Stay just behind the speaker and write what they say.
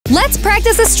Let's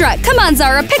practice a strut. Come on,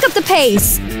 Zara, pick up the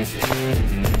pace.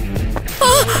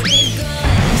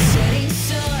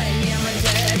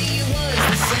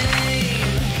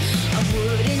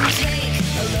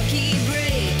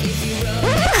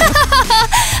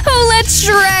 Let's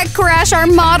Shrek crash our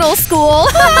model school.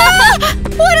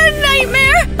 What a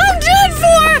nightmare! I'm done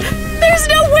for! There's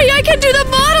no way I can do the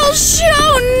model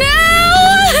show now!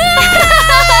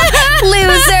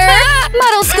 Loser!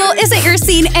 Model school isn't your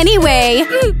scene anyway.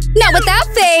 Not with that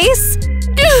face.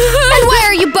 And why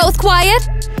are you both quiet?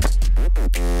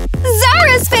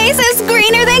 Zara's face is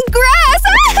greener than grass!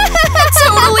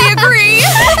 Totally agree!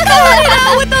 Cut it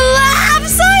out with the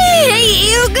laughs! I hate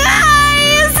you guys!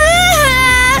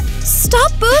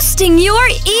 Stop boosting your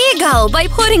ego by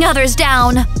putting others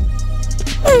down.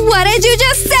 What did you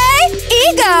just say?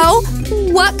 Ego?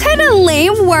 What kind of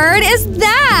lame word is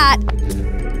that?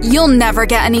 You'll never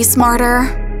get any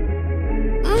smarter.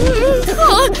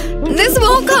 This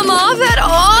won't come off at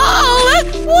all!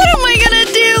 What am I gonna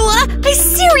do? I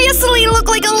seriously look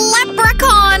like a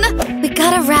leprechaun! We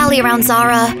gotta rally around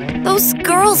Zara. Those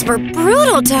girls were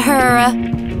brutal to her.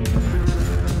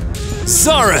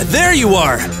 Zara, there you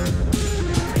are!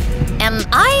 Am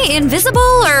I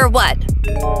invisible or what?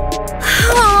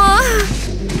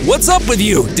 What's up with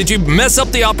you? Did you mess up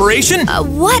the operation?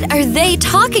 What are they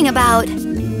talking about?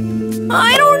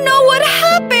 I don't know what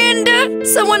happened!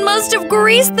 Someone must have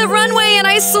greased the runway and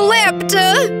I slipped!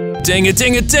 Dang it,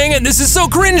 dang it, dang it! This is so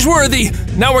cringeworthy!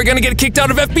 Now we're gonna get kicked out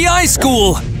of FBI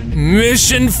school!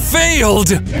 Mission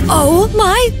failed! Oh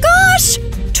my gosh!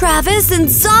 Travis and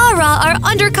Zara are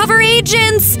undercover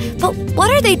agents! But what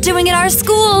are they doing at our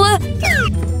school?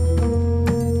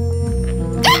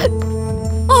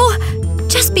 Oh,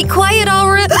 just be quiet,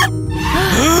 already.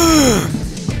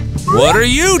 What are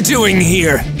you doing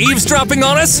here? Eavesdropping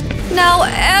on us? Now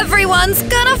everyone's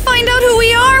gonna find out who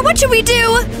we are! What should we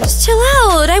do? Just chill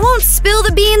out, I won't spill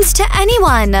the beans to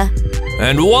anyone.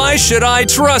 And why should I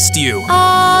trust you?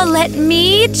 Let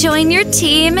me join your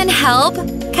team and help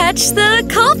catch the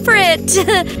culprit.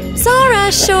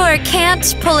 Zara sure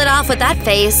can't pull it off with that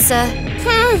face.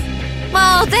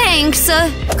 Well, thanks.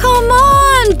 Come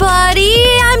on,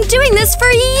 buddy. I'm doing this for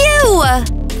you.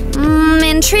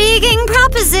 Intriguing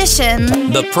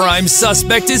proposition. The prime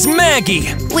suspect is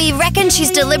Maggie. We reckon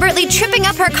she's deliberately tripping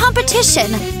up her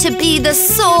competition to be the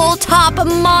sole top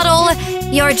model.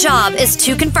 Your job is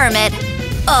to confirm it.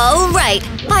 All right,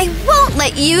 I won't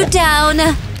let you down.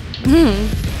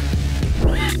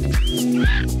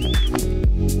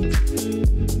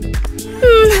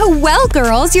 Well,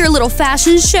 girls, your little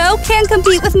fashion show can't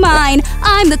compete with mine.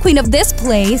 I'm the queen of this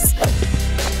place.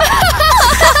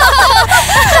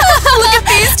 Look at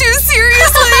these two,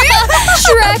 seriously!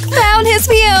 Shrek found his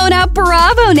Fiona.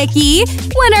 Bravo, Nikki.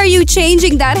 When are you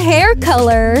changing that hair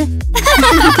color?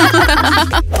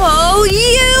 Oh,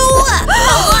 you!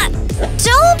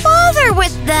 Don't bother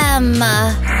with them.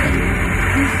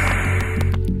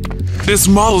 This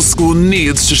model school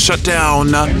needs to shut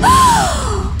down.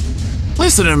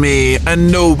 Listen to me,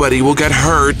 and nobody will get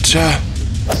hurt.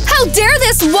 How dare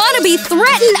this wannabe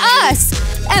threaten us?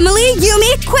 Emily,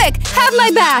 Yumi, quick, have my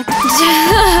back.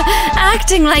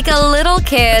 Acting like a little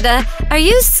kid. Are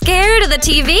you scared of the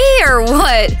TV or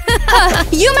what?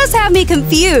 You must have me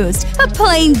confused. A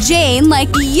plain Jane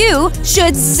like you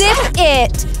should zip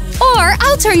it. Or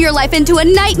I'll turn your life into a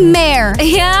nightmare.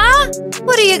 Yeah?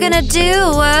 What are you gonna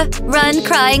do? Run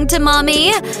crying to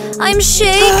mommy? I'm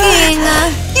shaking.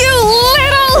 You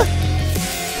little…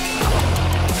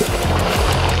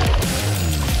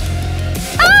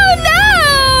 Oh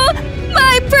no!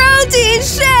 My protein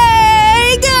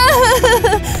shake!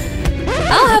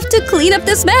 I'll have to clean up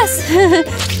this mess.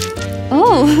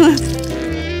 Oh.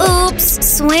 Oops,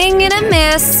 swing and a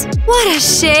miss. What a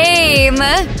shame.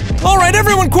 Alright,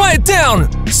 everyone quiet down!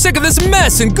 Sick of this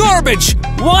mess and garbage!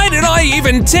 Why did I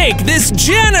even take this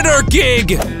janitor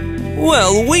gig?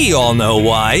 Well, we all know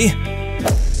why.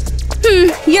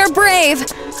 You're brave.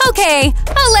 Okay,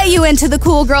 I'll let you into the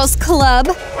Cool Girls Club.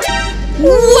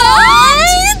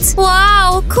 What?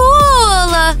 Wow,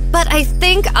 cool! But I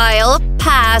think I'll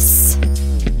pass.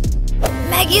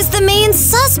 Maggie's the main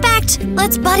suspect!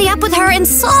 Let's buddy up with her and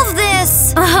solve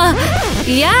this!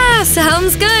 Yeah,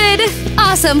 sounds good.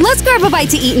 Awesome, let's grab a bite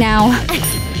to eat now.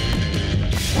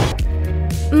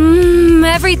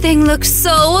 Everything looks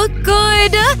so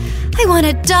good! I want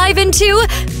to dive into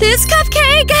this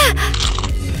cupcake!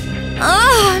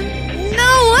 Oh,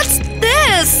 no, what's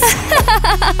this?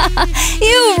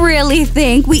 You really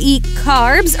think we eat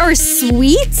carbs or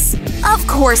sweets? Of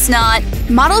course not.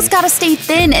 Models gotta stay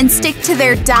thin and stick to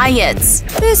their diets.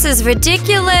 This is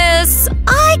ridiculous.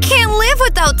 I can't live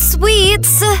without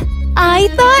sweets. I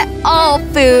thought all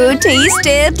food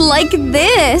tasted like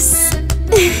this.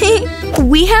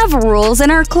 We have rules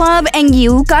in our club and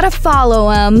you gotta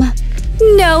follow them.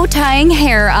 No tying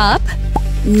hair up.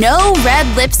 No red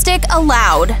lipstick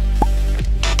allowed.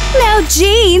 No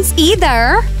jeans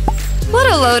either. What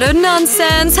a load of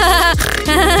nonsense.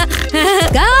 Gotta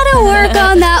work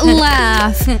on that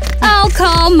laugh. I'll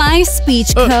call my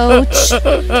speech coach.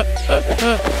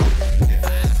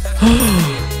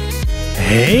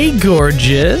 Hey,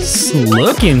 gorgeous.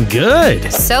 Looking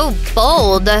good. So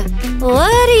bold.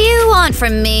 What do you want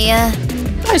from me?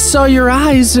 I saw your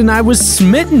eyes and I was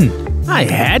smitten. I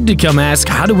had to come ask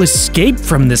how to escape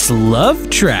from this love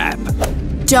trap.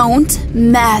 Don't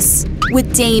mess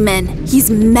with Damon. He's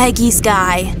Maggie's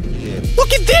guy.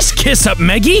 Look at this kiss up,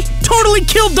 Maggie. Totally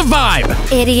killed the vibe.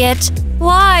 Idiot.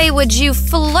 Why would you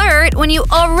flirt when you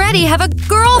already have a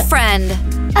girlfriend?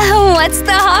 Oh, what's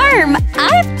the harm?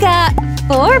 I've got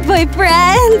 4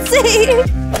 boyfriends.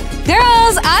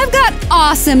 Girls, I've got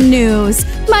awesome news.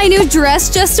 My new dress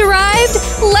just arrived.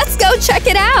 Let's go check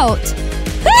it out.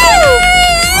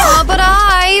 Oh, but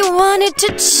I wanted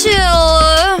to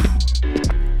chill.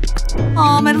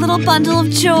 Oh, my little bundle of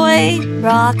joy.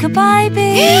 Rock-a-bye,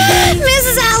 baby.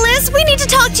 Mrs. Alice, we need to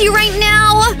talk to you right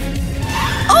now.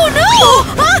 Oh no!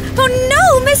 Oh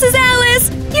no, Mrs.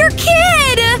 Alice! Your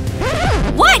kid!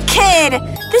 What kid?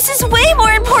 This is way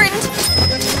more important.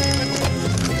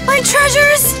 My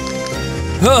treasures!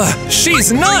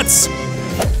 She's nuts!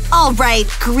 All right,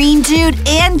 green dude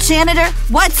and janitor,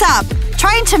 what's up?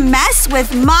 Trying to mess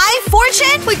with my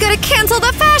fortune? We gotta cancel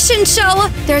the fashion show!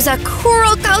 There's a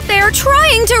crook out there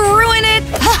trying to ruin it!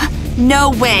 No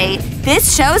way.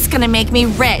 This show's gonna make me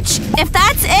rich. If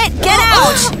that's it, get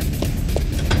out!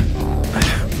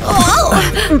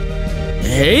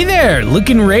 Hey there,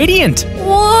 looking radiant.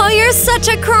 Whoa, you're such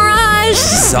a crush!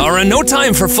 Zara, no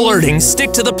time for flirting.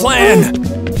 Stick to the plan.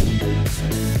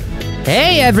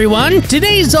 Hey everyone,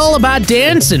 today's all about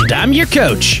dance and I'm your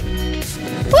coach.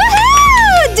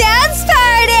 Woohoo! Dance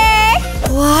party!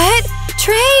 What?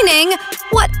 Training?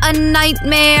 What a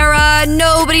nightmare!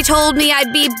 Nobody told me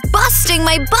I'd be busting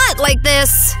my butt like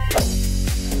this.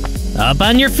 Up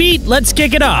on your feet, let's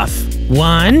kick it off.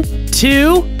 1,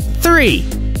 2, 3.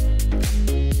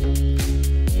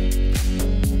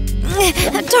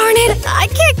 Darn it, I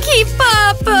can't keep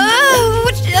up.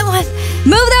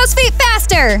 Move those feet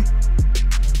faster!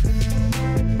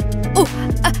 Oh,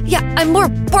 yeah, I'm more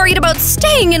worried about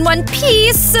staying in one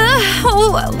piece.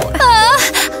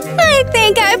 I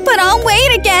think I put on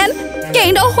weight again.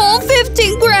 Gained a whole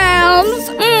 15 grams.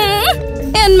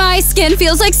 And my skin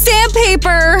feels like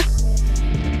sandpaper.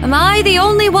 Am I the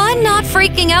only one not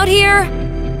freaking out here?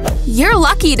 You're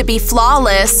lucky to be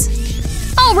flawless.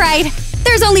 All right,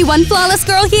 there's only one flawless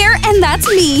girl here, and that's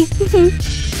me.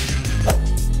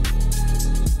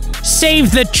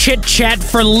 Save the chit-chat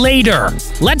for later.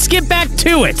 Let's get back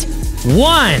to it.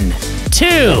 1,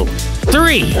 2,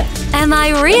 3. Am I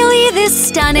really this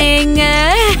stunning?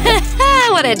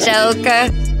 What a joke.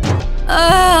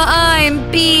 I'm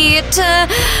beat.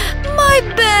 My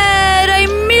bed, I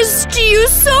missed you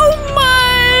so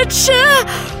much.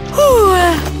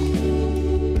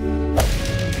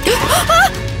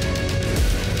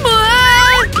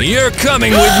 You're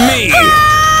coming with me.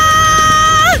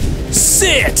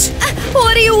 Sit!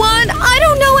 What do you want? I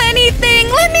don't know anything.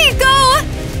 Let me go.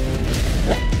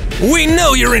 We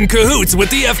know you're in cahoots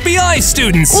with the FBI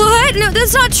students. What? No,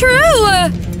 that's not true.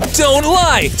 Don't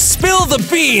lie. Spill the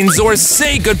beans or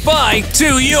say goodbye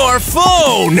to your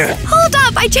phone. Hold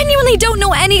up. I genuinely don't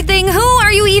know anything. Who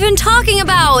are you even talking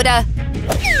about?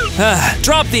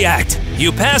 Drop the act.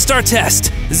 You passed our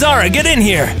test. Zara, get in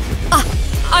here.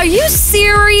 Are you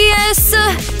serious?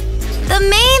 The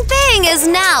main thing is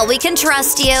now we can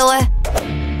trust you.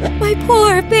 My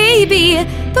poor baby.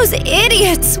 Those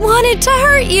idiots wanted to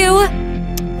hurt you.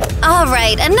 All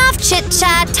right, enough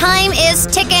chit-chat. Time is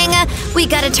ticking. We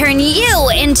gotta turn you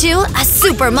into a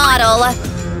supermodel.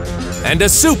 And a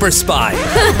super spy.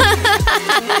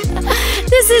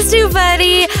 This is too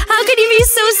funny. How could you be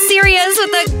so serious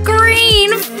with a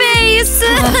green face?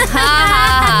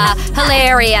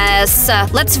 Hilarious.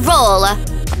 Let's roll.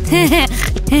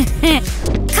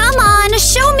 Come on,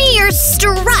 show me your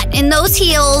strut in those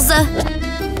heels.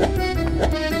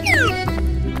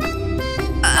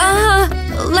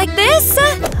 Like this?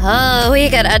 Oh, we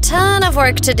got a ton of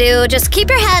work to do. Just keep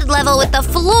your head level with the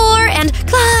floor and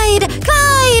glide,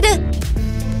 glide.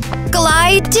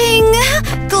 Gliding,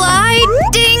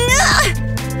 gliding.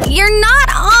 You're not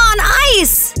on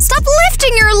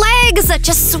stretching your legs.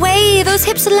 Just sway those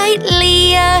hips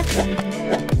lightly.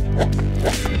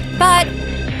 But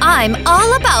I'm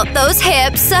all about those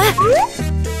hips.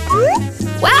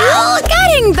 Well,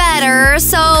 getting better,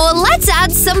 so let's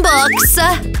add some books.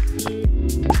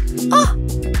 Oh,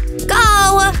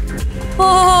 go!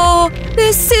 Oh,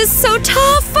 this is so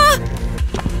tough!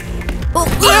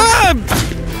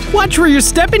 Watch where you're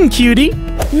stepping, cutie.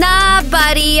 Nah,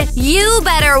 buddy, you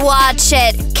better watch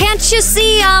it. Can't you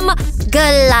see I'm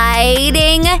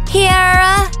gliding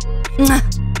here?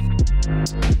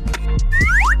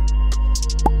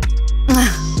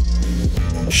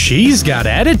 She's got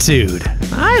attitude.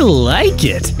 I like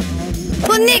it.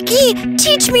 Well, Nikki,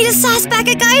 teach me to sass back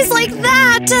at guys like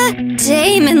that.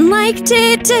 Damon liked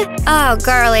it. Oh,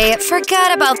 girly,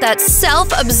 forget about that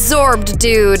self-absorbed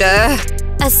dude.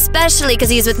 Especially because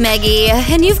he's with Maggie,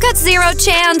 and you've got zero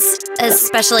chance.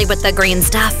 Especially with the green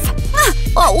stuff.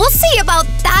 Well, we'll see about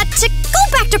that.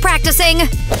 Go back to practicing.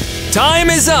 Time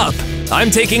is up. I'm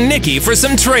taking Nikki for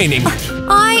some training.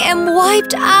 I am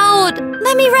wiped out.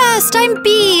 Let me rest. I'm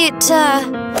beat.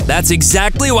 That's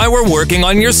exactly why we're working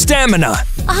on your stamina.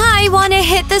 I want to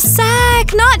hit the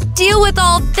sack, not deal with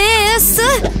all this.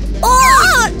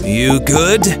 Oh! You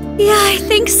good? Yeah, I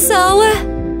think so.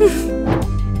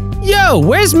 Yo,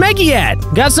 where's Maggie at?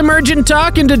 Got some urgent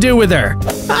talking to do with her.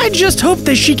 I just hope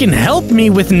that she can help me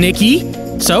with Nikki.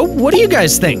 So, what do you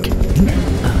guys think?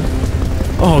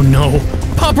 Oh no,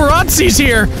 paparazzi's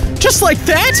here! Just like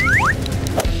that?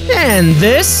 And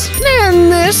this,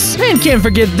 and can't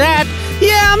forget that.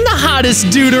 Yeah, I'm the hottest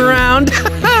dude around.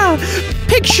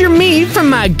 Picture me from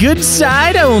my good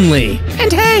side only.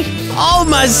 And hey, all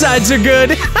my sides are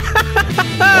good.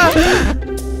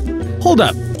 Hold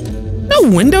up. No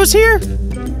windows here?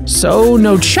 So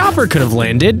no chopper could have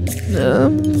landed.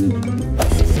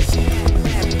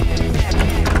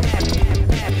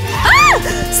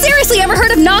 Seriously, ever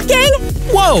heard of knocking?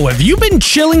 Whoa, have you been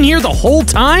chilling here the whole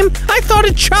time? I thought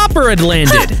a chopper had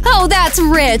landed. Oh, that's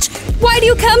rich. Why do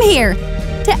you come here?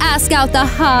 To ask out the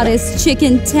hottest chick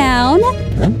in town?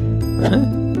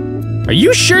 Are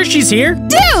you sure she's here?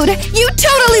 Dude, you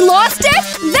totally lost it?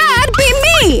 That'd be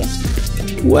me!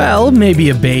 Well, maybe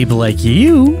a babe like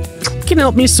you can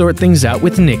help me sort things out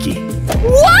with Nikki.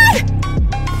 What?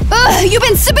 You've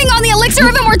been sipping on the elixir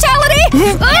of immortality?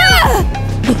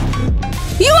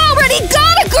 You already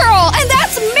got a girl, and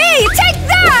that's me! Take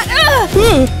that!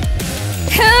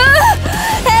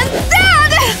 And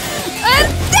that! And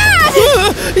that!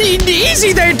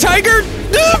 Easy there, Tiger!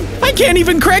 I can't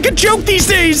even crack a joke these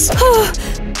days!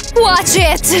 Watch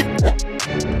it!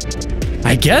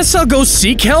 I guess I'll go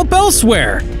seek help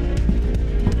elsewhere.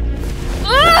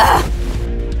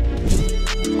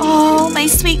 Oh, my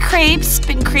sweet crepes.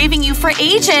 Been craving you for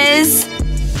ages.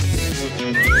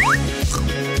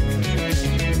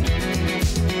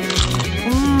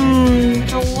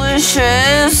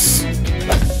 Delicious.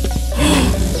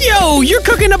 Yo, you're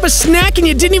cooking up a snack and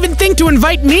you didn't even think to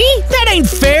invite me? That ain't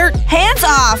fair. Hands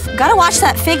off. Gotta watch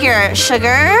that figure,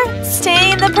 sugar.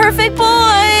 Stay the perfect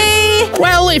boy.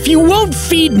 Well, if you won't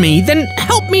feed me, then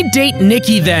help me date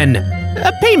Nikki then.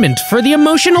 A payment for the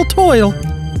emotional toil.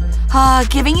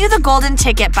 Giving you the golden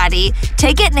ticket, buddy.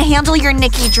 Take it and handle your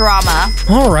Nikki drama.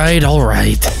 All right.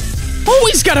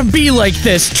 Always gotta be like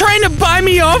this, trying to buy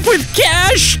me off with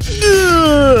cash?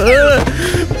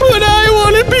 But I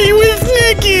wanna be with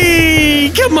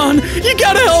Nikki! Come on, you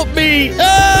gotta help me!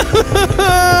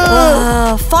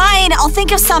 Fine, I'll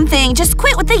think of something. Just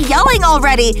quit with the yelling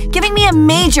already. Giving me a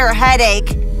major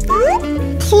headache.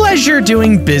 Pleasure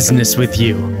doing business with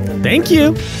you. Thank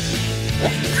you.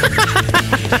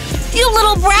 You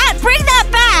little brat, bring that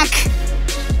back!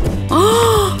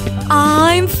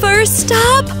 I'm first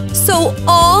up, so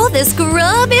all this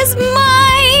grub is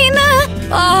mine!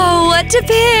 Oh, what to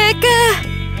pick?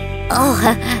 Oh,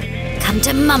 come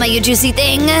to mama, you juicy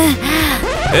thing.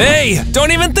 Hey,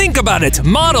 don't even think about it.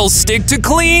 Models stick to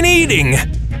clean eating.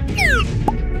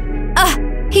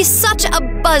 He's such a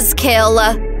buzzkill.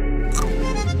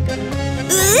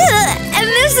 And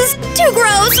this is too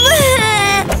gross.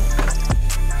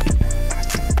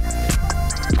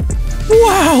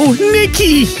 Wow,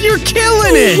 Nikki, you're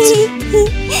killing it!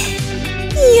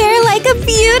 You're like a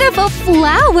beautiful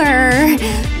flower.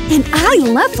 And I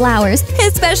love flowers,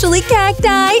 especially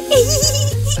cacti.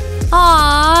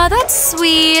 Aw, that's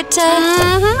sweet.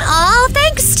 Oh,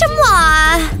 thanks to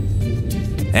moi.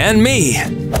 And me.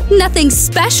 Nothing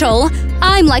special.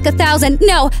 I'm like 1,000,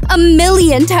 no,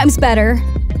 1,000,000 times better.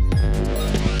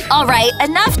 All right,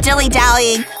 enough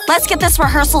dilly-dallying. Let's get this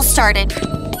rehearsal started.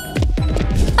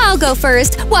 I'll go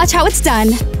first. Watch how it's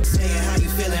done.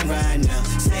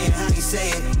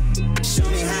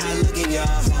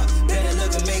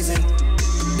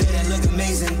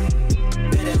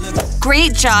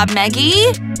 Great job,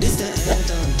 Maggie.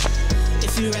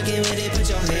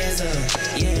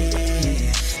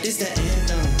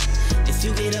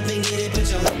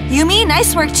 Yumi,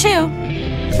 nice work too.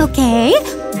 Okay,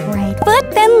 right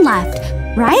foot, then left.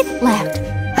 Right, left.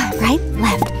 Right,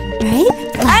 left. Right,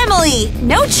 left. Emily,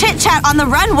 no chit-chat on the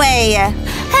runway.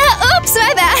 Oops,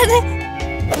 my bad.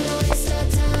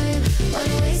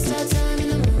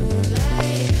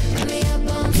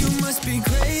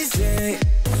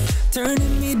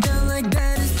 Turning me down like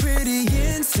that is pretty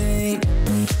insane.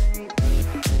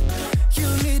 You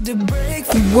need to break.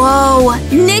 Whoa,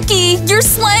 Nikki, you're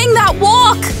slaying that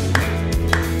walk.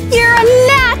 You're a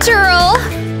natural.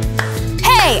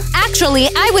 Hey, actually,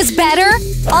 I was better.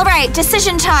 All right,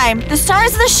 decision time. The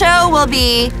stars of the show will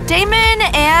be Damon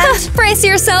and Brace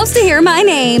yourselves to hear my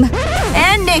name.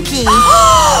 Nikki.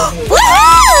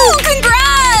 Woohoo!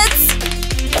 Congrats!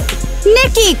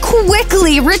 Nikki,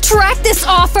 quickly retract this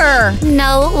offer.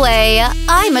 No way.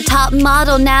 I'm a top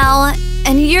model now,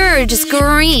 and you're just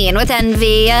green with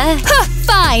envy.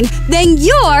 Fine, then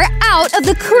you're out of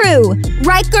the crew.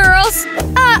 Right, girls?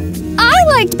 I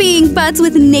liked being buds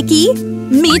with Nikki.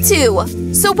 Me too.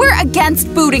 So we're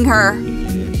against booting her.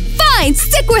 Fine,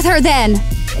 stick with her then.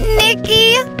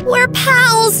 Nikki, we're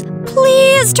pals.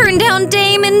 Please turn down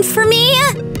Damon for me.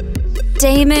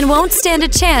 Damon won't stand a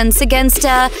chance against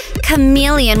a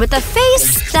chameleon with a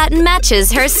face that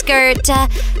matches her skirt.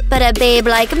 But a babe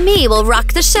like me will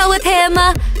rock the show with him.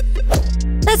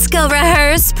 Let's go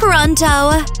rehearse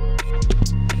pronto.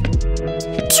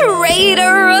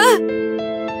 Traitor!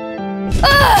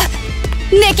 Ugh!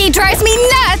 Nikki drives me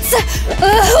nuts!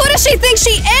 Who does she think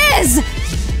she is?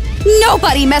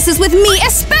 Nobody messes with me,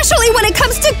 especially when it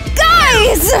comes to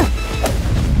guys!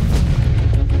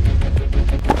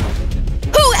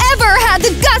 Whoever had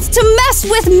the guts to mess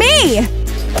with me?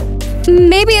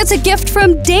 Maybe it's a gift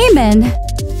from Damon.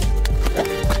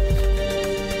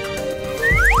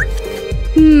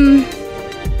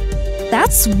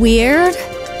 That's weird.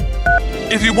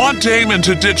 If you want Damon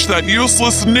to ditch that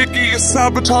useless Nikki,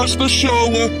 sabotage the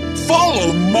show,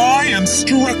 follow my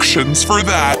instructions for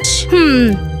that.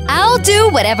 I'll do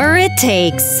whatever it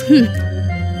takes.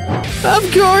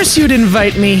 Of course you'd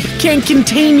invite me. Can't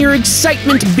contain your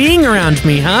excitement being around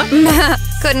me, huh?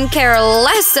 Couldn't care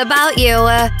less about you.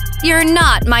 You're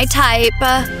not my type.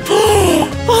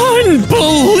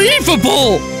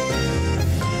 Unbelievable!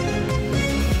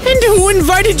 And who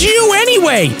invited you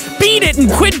anyway? Beat it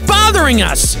and quit bothering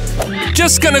us!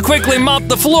 Just gonna quickly mop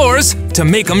the floors to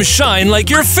make them shine like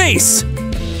your face.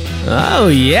 Oh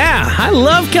yeah, I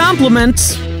love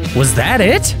compliments. Was that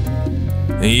it?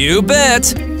 You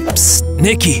bet. Psst,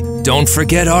 Nikki, don't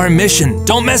forget our mission.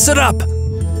 Don't mess it up.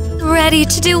 Ready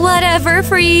to do whatever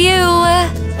for you.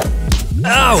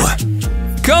 Ow!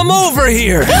 Come over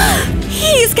here.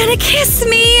 He's gonna kiss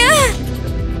me.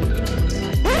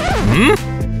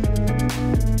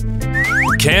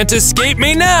 Can't escape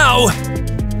me now.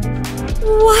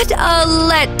 What a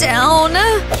letdown.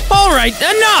 All right,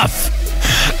 enough!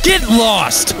 Get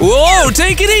lost! Whoa,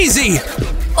 take it easy.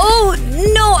 Oh,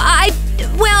 no, I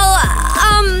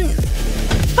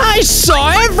saw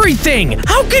everything!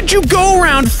 How could you go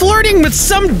around flirting with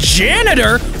some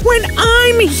janitor when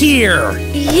I'm here?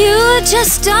 You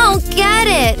just don't get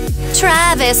it.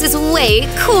 Travis is way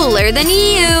cooler than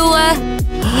you.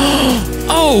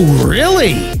 Oh,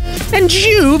 really? And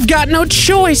you've got no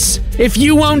choice. If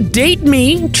you won't date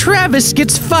me, Travis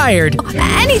gets fired.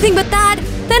 Anything but that,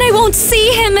 then I won't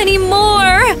see him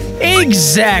anymore.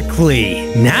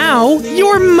 Exactly. Now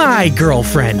you're my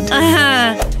girlfriend.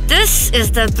 This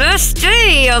is the best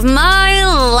day of my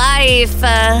life.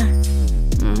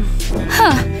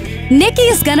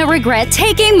 Nikki's gonna regret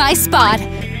taking my spot.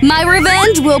 My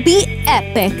revenge will be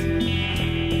epic.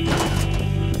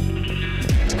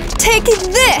 Take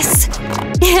this!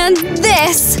 And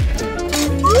this!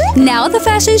 Now the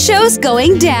fashion show's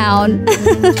going down.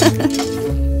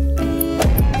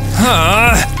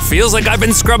 Feels like I've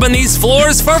been scrubbing these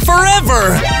floors for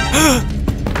forever.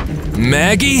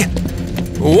 Maggie?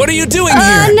 What are you doing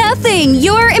here? Nothing.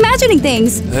 You're imagining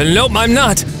things. Nope, I'm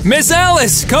not. Miss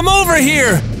Alice, come over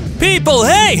here. People,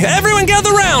 hey, everyone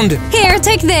gather round. Here,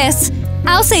 take this.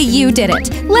 I'll say you did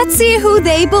it. Let's see who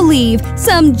they believe.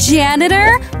 Some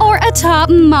janitor or a top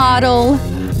model?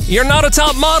 You're not a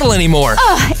top model anymore.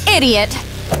 Ugh, idiot.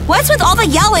 What's with all the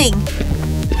yelling?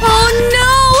 Oh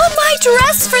no, my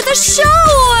dress for the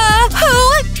show!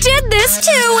 Who did this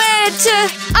to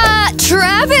it?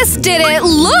 Travis did it.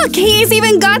 Look, he's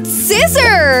even got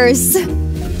scissors.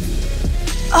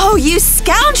 Oh, you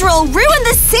scoundrel! Ruined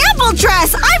the sample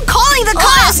dress! I'm calling the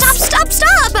cops! Stop!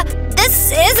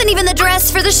 This isn't even the dress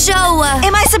for the show.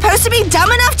 Am I supposed to be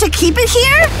dumb enough to keep it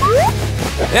here?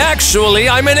 Actually,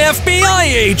 I'm an FBI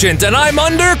agent and I'm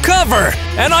undercover.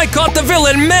 And I caught the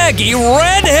villain Maggie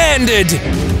red-handed.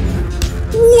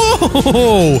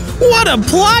 Whoa! What a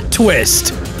plot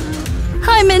twist!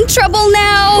 I'm in trouble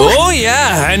now. Oh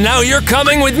yeah, and now you're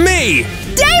coming with me.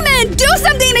 Damon, do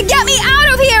something to get me out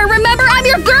of here. Remember, I'm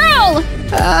your girl.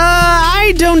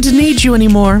 I don't need you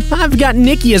anymore. I've got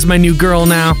Nikki as my new girl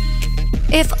now.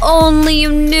 If only you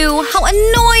knew how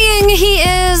annoying he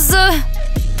is.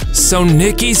 So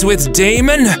Nikki's with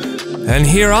Damon? And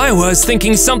here I was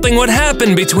thinking something would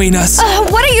happen between us.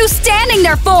 What are you standing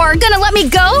there for? Gonna let me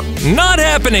go? Not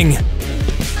happening.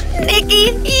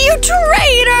 Nikki, you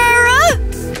traitor!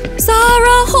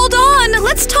 Zara, hold on.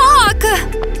 Let's talk.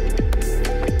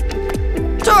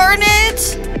 Darn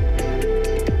it!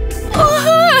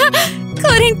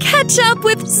 Couldn't catch up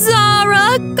with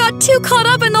Zara. Got too caught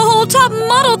up in the whole top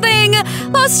model thing.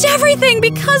 Lost everything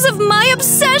because of my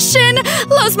obsession.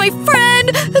 Lost my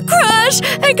friend, crush,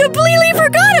 and completely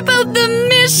forgot about the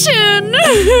mission.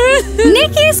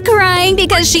 Nikki's crying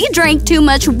because she drank too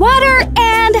much water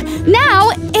and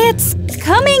now it's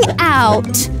coming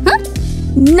out. Huh?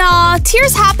 Nah,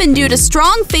 tears happen due to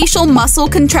strong facial muscle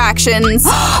contractions.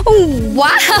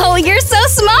 Wow, you're so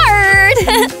smart.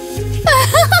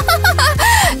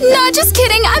 Nah, just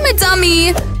kidding, I'm a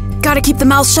dummy. Gotta keep the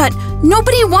mouth shut.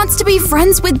 Nobody wants to be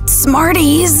friends with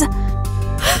smarties.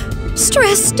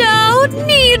 Stressed out,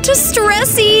 need to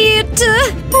stress eat.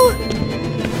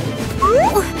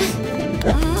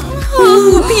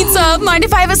 Ooh, pizza, mind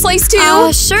if I have a slice too?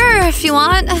 Oh, sure, if you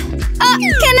want. Can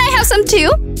I have some too?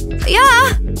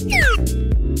 Yeah.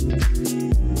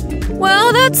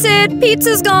 Well, that's it.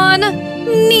 Pizza's gone.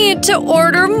 Need to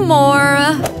order more.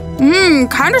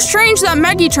 Kinda strange that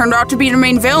Maggie turned out to be the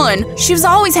main villain. She was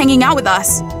always hanging out with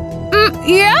us.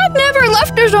 Yeah, never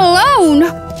left us alone.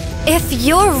 If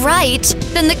you're right,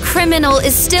 then the criminal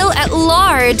is still at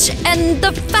large, and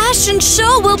the fashion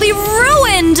show will be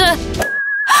ruined!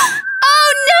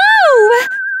 Oh no!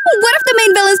 What if the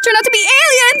main villains turn out to be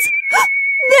aliens?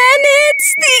 Then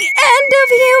it's the end of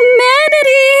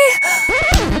humanity!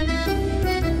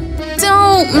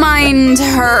 Don't mind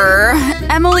her.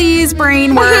 Emily's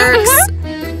brain works.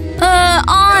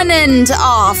 On and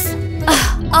off.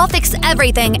 I'll fix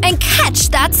everything and catch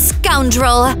that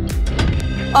scoundrel.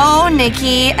 Oh,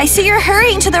 Nikki, I see you're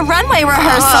hurrying to the runway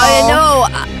rehearsal. No,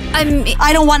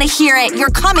 I don't want to hear it. You're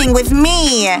coming with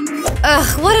me.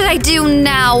 what did I do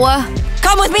now?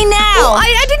 Come with me now.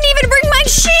 I didn't even bring my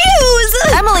shoes!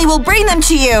 Emily will bring them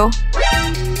to you.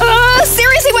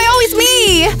 Seriously, why always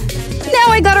me? Now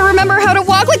I gotta remember how to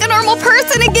walk like a normal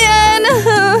person again.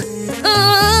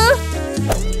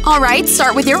 Alright,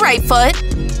 start with your right foot.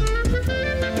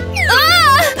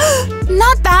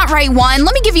 Not that right one.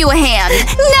 Let me give you a hand.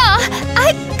 No,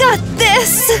 I got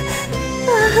this.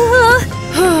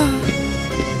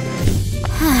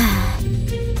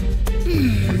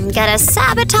 Gotta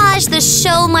sabotage the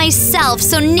show myself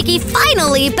so Nikki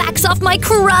finally backs off my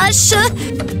crush.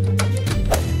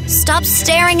 Stop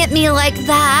staring at me like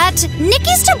that.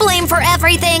 Nikki's to blame for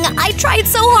everything. I tried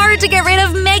so hard to get rid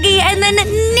of Maggie and then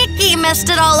Nikki messed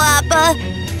it all up.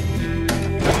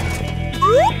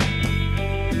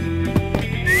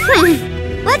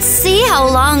 Let's see how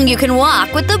long you can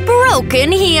walk with the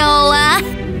broken heel.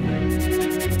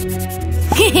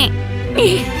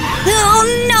 Oh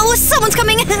no, someone's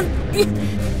coming.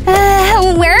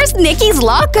 Where's Nikki's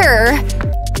locker?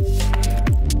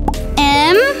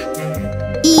 M-E-G-G-I-E.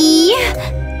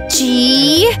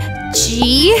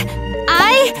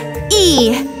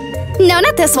 No,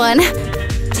 not this one.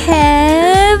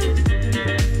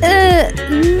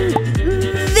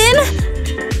 Then?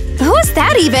 Who's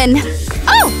that even?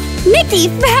 Oh, Nikki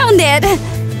found it.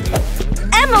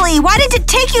 Emily, why did it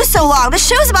take you so long? The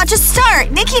show's about to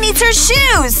start. Nikki needs her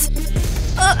shoes.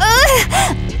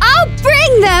 I'll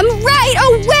bring them right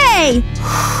away.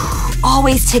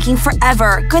 Always taking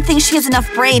forever. Good thing she has enough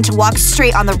brain to walk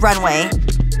straight on the runway.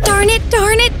 Darn it,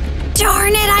 darn it,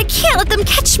 darn it. I can't let them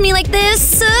catch me like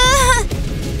this.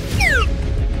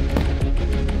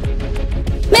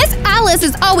 Miss Alice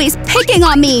is always picking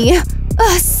on me.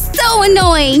 So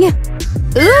annoying.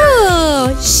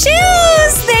 Ooh,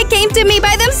 shoes! They came to me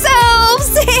by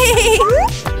themselves.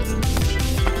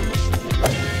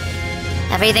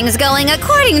 Everything's going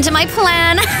according to my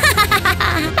plan.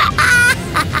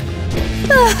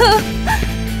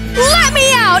 Let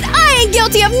me out! I ain't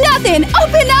guilty of nothing!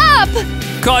 Open up!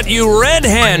 Caught you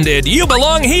red-handed. You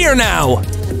belong here now.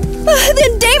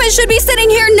 Then Damon should be sitting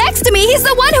here next to me. He's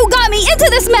the one who got me into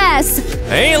this mess.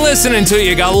 Ain't listening to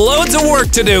you, got loads of work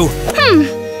to do.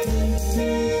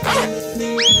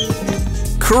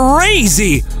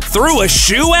 Crazy! Threw a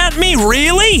shoe at me,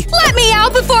 really? Let me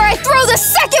out before I throw the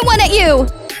second one at you!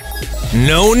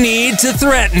 No need to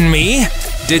threaten me.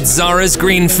 Did Zara's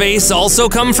green face also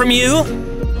come from you?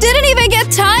 Didn't even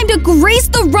get time to grace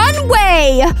the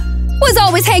runway! Was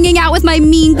always hanging out with my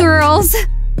mean girls.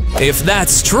 If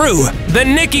that's true,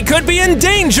 then Nikki could be in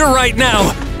danger right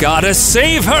now. Gotta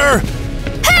save her.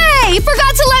 Hey!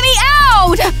 Forgot to let me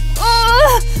out!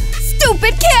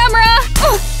 Stupid camera!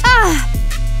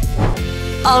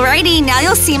 Alrighty, now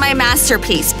you'll see my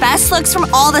masterpiece. Best looks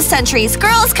from all the centuries.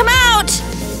 Girls, come out!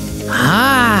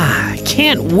 Ah,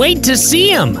 can't wait to see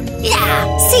him.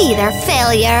 Yeah, see their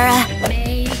failure.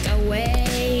 Make a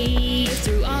way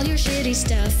through all your shitty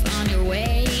stuff on your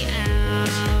way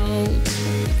out.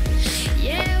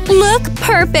 Yeah, Look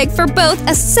perfect for both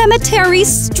a cemetery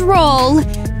stroll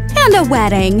and a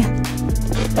wedding.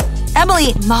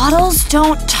 Emily, models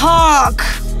don't talk.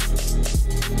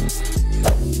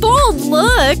 Bold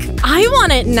look! I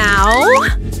want it now!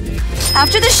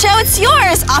 After the show, it's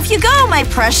yours. Off you go, my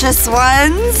precious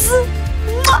ones.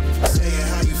 Mwah. Say it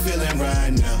how you feeling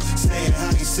right now. Say it how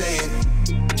you say it.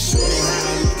 Show me how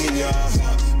I look in your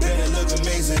heart. Better look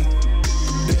amazing.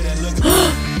 Better look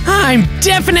amazing. I'm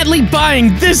definitely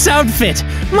buying this outfit.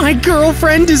 My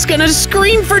girlfriend is gonna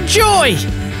scream for joy.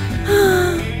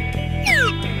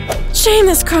 Shame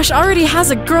this crush already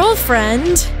has a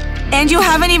girlfriend. And you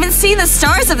haven't even seen the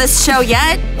stars of this show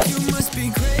yet. You must be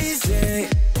crazy.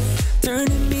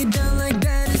 Turning me down like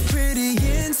that is pretty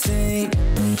insane.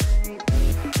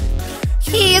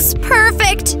 He's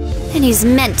perfect, and he's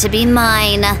meant to be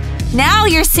mine. Now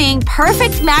you're seeing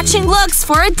perfect matching looks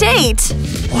for a date.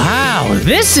 Wow,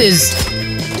 this is...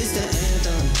 This the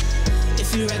anthem.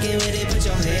 If you rockin' with it, put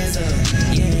your hands up.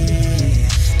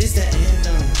 Yeah. This the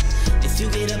anthem. If you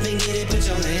get up and get it, put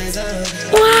your hands up.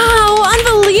 Wow,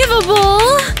 unbelievable!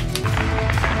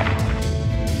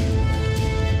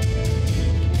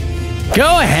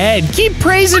 Go ahead, keep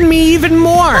praising me even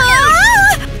more.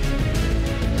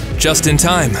 Just in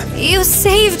time. You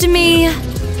saved me.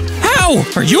 How?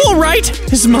 Are you alright?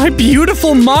 Is my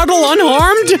beautiful model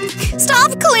unharmed?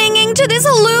 Stop clinging to this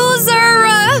loser.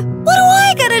 What do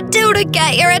I gotta do to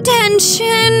get your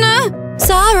attention?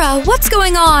 Zara, what's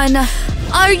going on?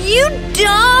 Are you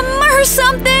dumb or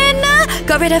something?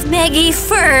 Got rid of Maggie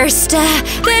first,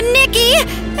 then Nikki,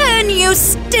 and you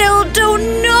still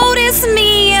don't notice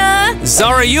me.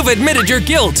 Zara, you've admitted your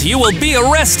guilt. You will be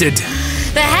arrested.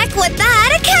 The heck with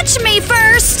that! Catch me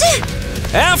first!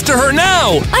 After her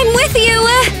now! I'm with you!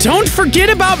 Don't forget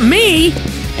about me!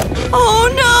 Oh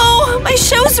no, my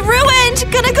show's ruined.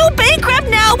 Gonna go bankrupt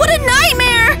now. What a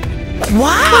nightmare.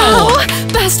 Wow!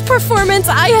 Best performance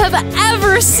I have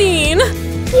ever seen!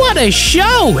 What a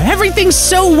show! Everything's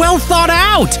so well thought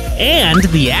out! And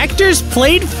the actors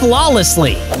played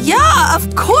flawlessly. Yeah,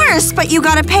 of course, but you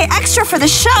gotta pay extra for the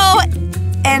show.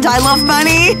 And I love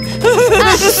money.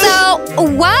 So,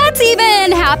 what's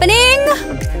even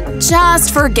happening?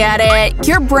 Just forget it.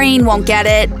 Your brain won't get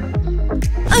it.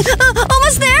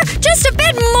 Almost there! Just a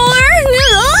bit more!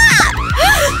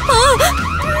 Oh,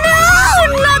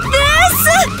 no, not this!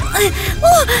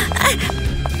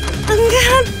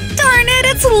 Darn it,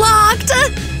 it's locked!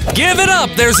 Give it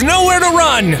up! There's nowhere to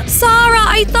run! Sarah,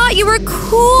 I thought you were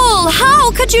cool!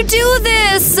 How could you do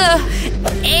this?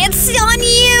 It's on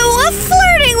you!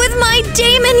 Flirting with my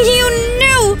Damon, you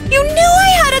knew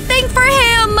I had a thing for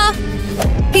him!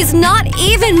 He's not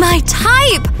even my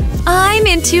type! I'm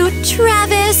into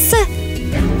Travis.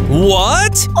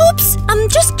 What? Oops,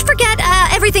 just forget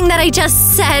everything that I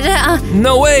just said.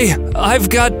 No way! I've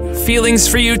got feelings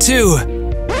for you too.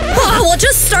 We'll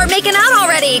just start making out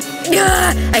already.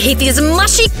 Ugh, I hate these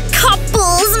mushy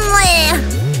couples. Meh.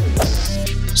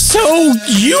 So,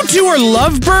 you two are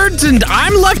lovebirds and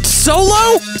I'm left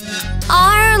solo?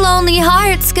 Our lonely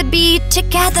hearts could be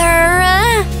together.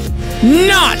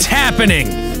 Not happening!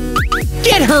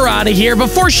 Get her out of here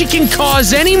before she can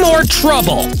cause any more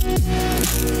trouble!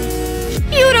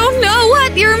 You don't know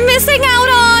what you're missing out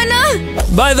on.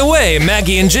 By the way,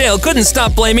 Maggie in jail couldn't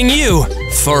stop blaming you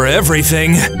for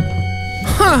everything.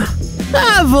 Huh.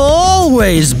 I've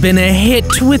always been a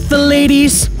hit with the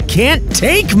ladies. Can't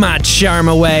take my charm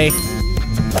away.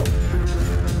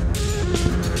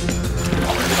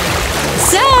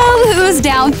 So, who's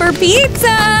down for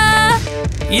pizza?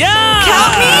 Yeah!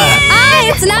 Count me in!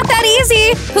 It's not that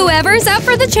easy. Whoever's up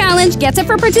for the challenge gets it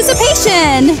for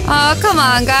participation. Oh, come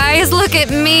on, guys. Look at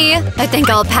me. I think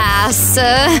I'll pass.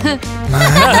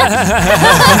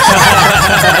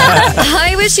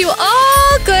 I wish you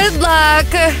all good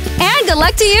luck. And good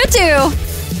luck to you too.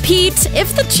 Pete,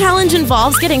 if the challenge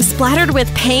involves getting splattered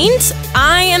with paint,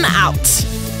 I am out.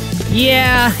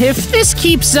 Yeah, if this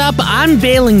keeps up, I'm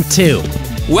bailing too.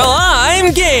 Well,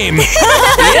 I'm game.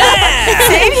 Yeah!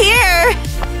 Same here.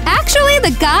 Actually,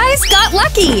 the guys got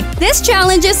lucky. This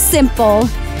challenge is simple.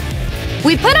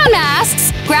 We put on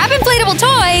masks, grab inflatable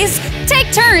toys,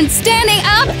 take turns standing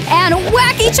up, and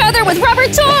whack each other with rubber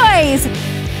toys.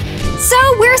 So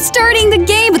we're starting the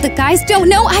game, but the guys don't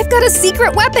know I've got a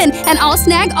secret weapon, and I'll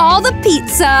snag all the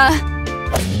pizza.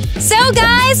 So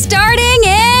guys, starting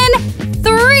in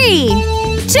 3,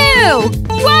 2,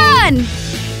 1.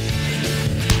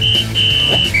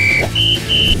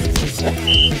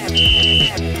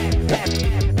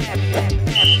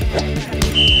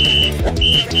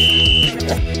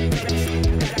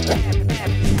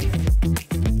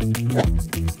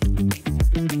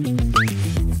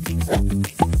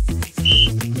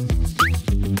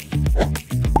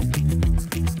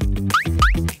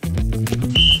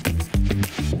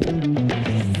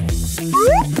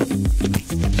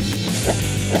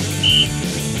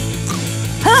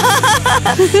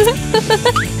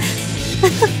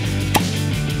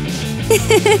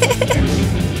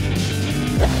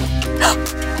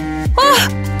 Oh,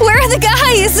 where are the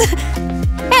guys?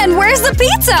 And where's the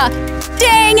pizza?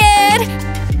 Dang it!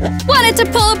 Wanted to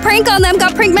pull a prank on them,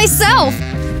 got pranked myself.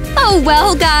 Oh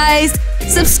well, guys.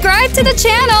 Subscribe to the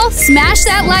channel, smash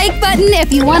that like button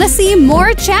if you want to see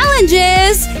more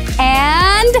challenges.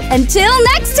 And until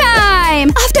next time,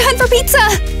 off to hunt for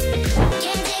pizza!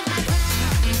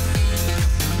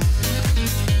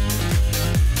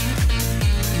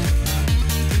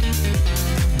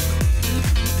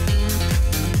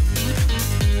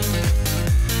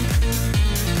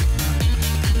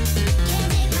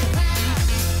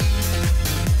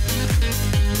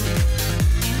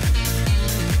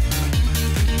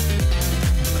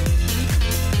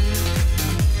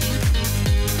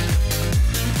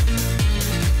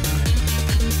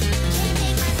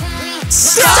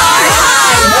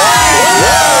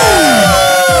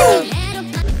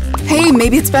 Hey,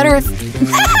 maybe it's better if…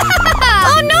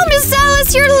 Oh no, Miss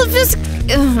Alice, you're just…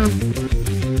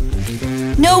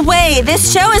 No way,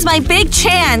 this show is my big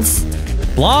chance.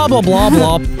 Blah, blah, blah,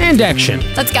 blah, and action.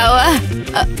 Let's go.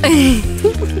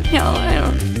 No, I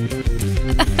don't…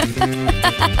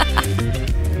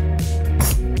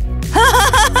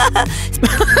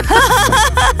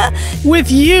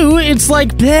 With you, it's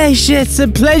like pleasures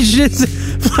and pleasures.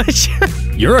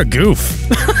 You're a goof.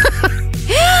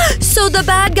 So the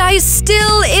bad guy's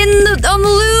still on the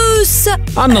loose.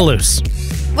 On the loose.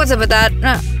 What's up with that?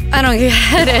 I don't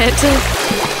get it.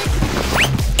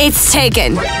 It's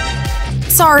taken.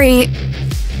 Sorry.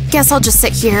 Guess I'll just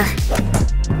sit here.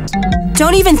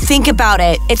 Don't even think about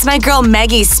it. It's my girl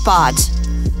Maggie's spot.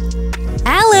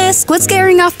 Alice, quit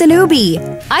scaring off the newbie.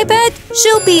 I bet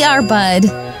she'll be our bud.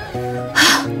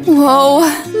 Whoa,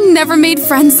 never made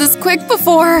friends this quick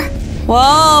before.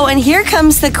 Whoa, and here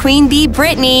comes the queen bee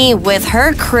Brittany with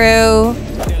her crew.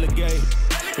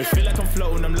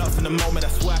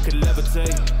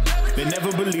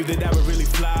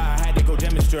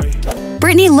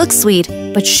 Brittany looks sweet,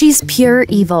 but she's pure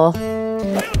evil.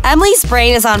 Emily's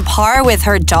brain is on par with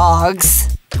her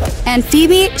dog's. And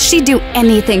Phoebe, she'd do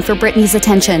anything for Brittany's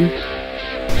attention.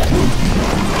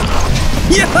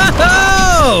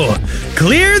 Yo-ho!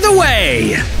 Clear the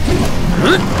way!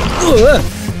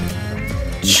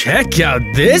 Check out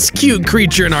this cute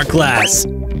creature in our class.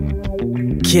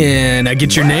 Can I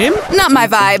get your name? Not my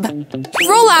vibe.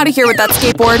 Roll out of here with that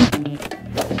skateboard.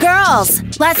 Girls,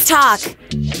 let's talk.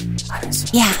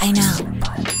 Yeah, I know.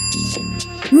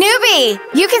 Newbie,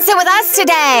 you can sit with us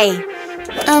today.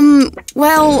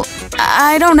 Well,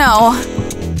 I don't know.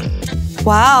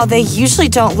 Wow, they usually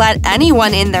don't let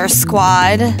anyone in their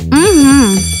squad.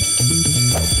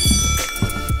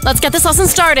 Let's get this lesson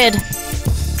started.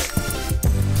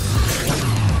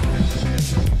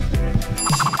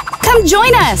 Come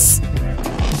join us!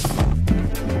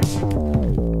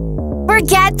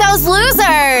 Forget those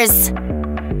losers!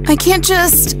 I can't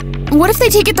just… What if they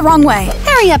take it the wrong way?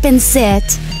 Hurry up and sit.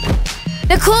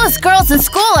 The coolest girls in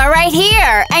school are right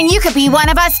here, and you could be one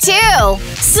of us too!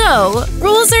 So,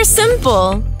 rules are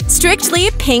simple.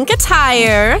 Strictly pink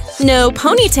attire, no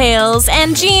ponytails,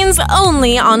 and jeans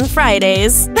only on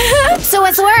Fridays. So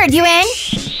what's the word, you in?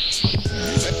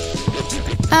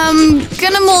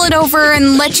 Gonna mull it over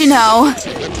and let you know.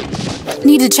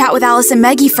 Need to chat with Alice and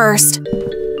Maggie first.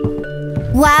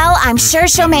 Well, I'm sure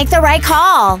she'll make the right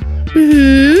call.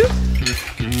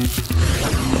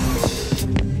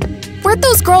 Where'd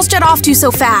those girls jet off to so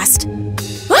fast?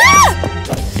 Ah!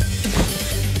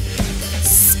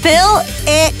 Spill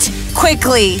it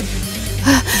quickly.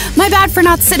 My bad for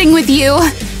not sitting with you.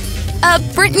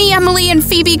 Brittany, Emily, and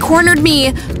Phoebe cornered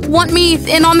me. Want me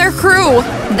in on their crew.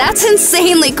 That's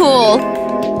insanely cool.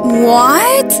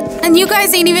 What? And you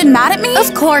guys ain't even mad at me?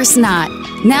 Of course not.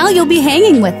 Now you'll be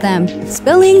hanging with them,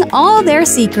 spilling all their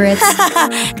secrets.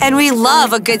 And we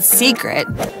love a good secret.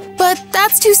 But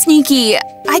that's too sneaky.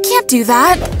 I can't do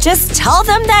that. Just tell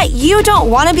them that you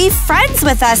don't want to be friends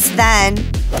with us then.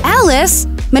 Alice,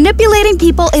 manipulating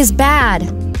people is bad.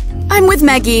 I'm with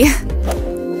Maggie.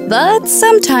 But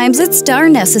sometimes it's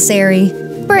darn necessary.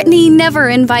 Brittany never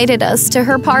invited us to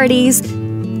her parties.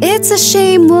 It's a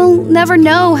shame we'll never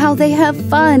know how they have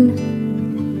fun.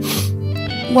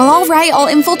 Well, all right, I'll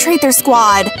infiltrate their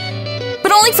squad.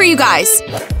 But only for you guys.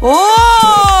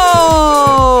 Oh!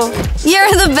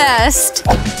 You're the best.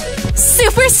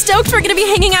 Super stoked we're gonna be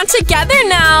hanging out together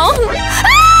now.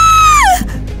 Ah!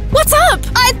 What's up?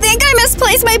 I think I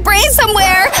misplaced my brain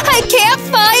somewhere. I can't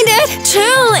find it.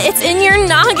 Chill, it's in your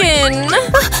noggin.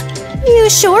 You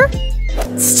sure?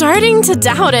 Starting to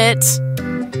doubt it.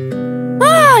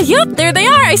 Ah, yep, there they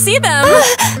are. I see them.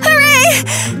 Hooray!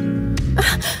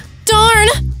 Darn,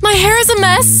 my hair is a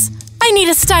mess. I need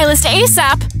a stylist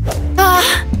ASAP.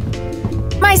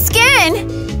 My skin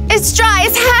is dry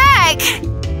as heck.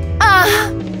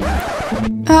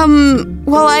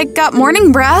 Well, I got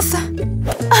morning breath.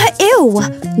 Ew,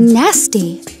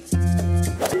 nasty.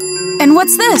 And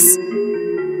what's this?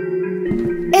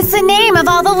 It's the name of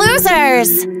all the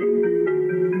losers.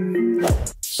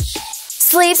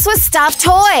 Sleeps with stuffed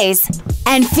toys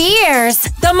and fears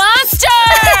the monster.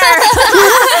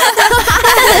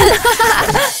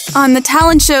 On the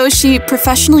talent show, she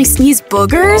professionally sneezed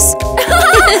boogers?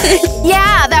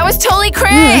 Yeah, that was totally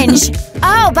cringe.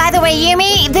 Oh, by the way,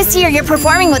 Yumi, this year you're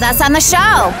performing with us on the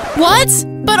show. What?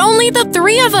 But only the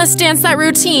 3 of us dance that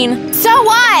routine. So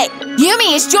what?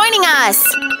 Yumi is joining us.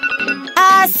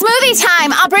 Smoothie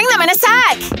time. I'll bring them in a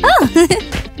sec.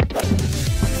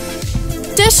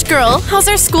 Dish girl, how's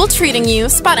our school treating you?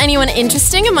 Spot anyone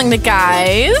interesting among the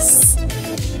guys?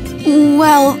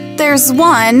 Well, there's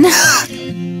one.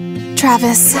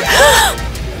 Travis.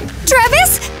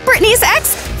 Travis? Brittany's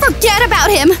ex? Forget about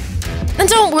him. And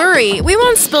don't worry, we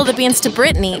won't spill the beans to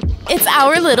Brittany. It's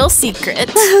our little secret.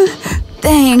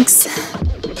 Thanks.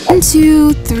 1,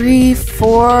 2, 3,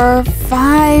 4,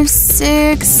 5,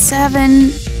 6,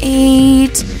 7,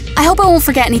 8. I hope I won't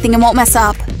forget anything and won't mess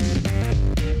up.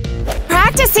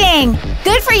 Practicing.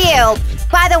 Good for you.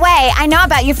 By the way, I know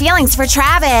about your feelings for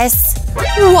Travis.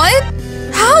 What?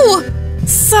 How?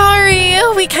 Sorry,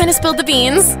 we kind of spilled the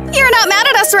beans. You're not mad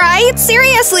at us, right?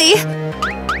 Seriously.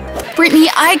 Brittany,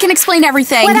 I can explain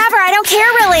everything. Whatever, I don't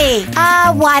care really.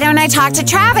 Why don't I talk to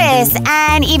Travis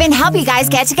and even help you guys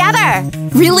get together?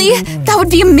 Really? That would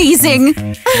be amazing.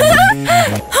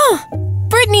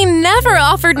 Brittany never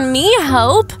offered me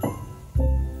help.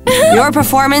 Your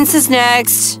performance is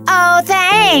next. Oh,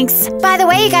 thanks. By the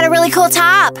way, you got a really cool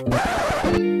top.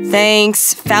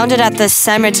 Thanks. Found it at the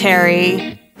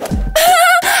cemetery.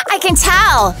 I can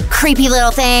tell. Creepy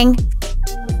little thing.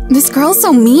 This girl's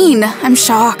so mean. I'm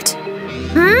shocked.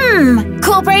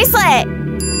 Cool bracelet.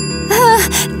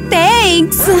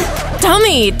 Thanks.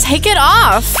 Dummy, take it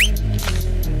off.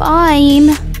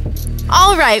 Fine.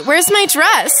 All right, where's my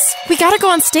dress? We gotta go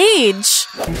on stage.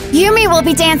 Yumi will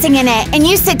be dancing in it, and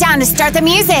you sit down to start the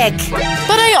music.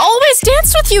 But I always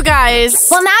danced with you guys.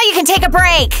 Well, now you can take a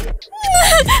break.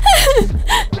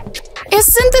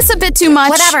 Isn't this a bit too much?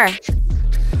 Whatever.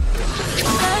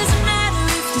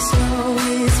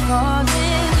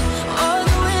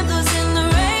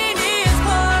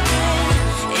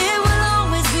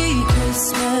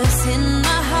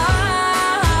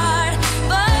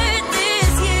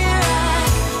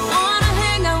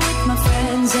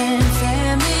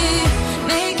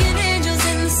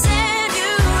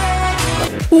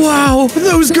 Wow,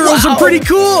 those girls are pretty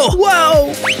cool!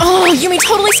 Wow! Oh, Yumi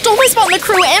totally stole my spot in the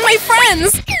crew and my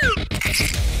friends!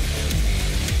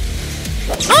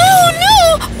 Oh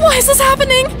no! Why is this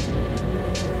happening?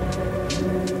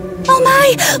 Oh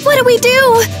my! What do we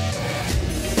do?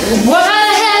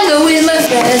 Wanna hang out with my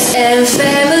friends and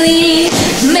family,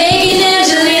 making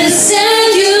Angelina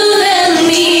send you and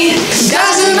me.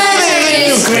 Doesn't matter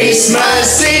if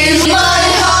Christmas in my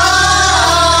heart.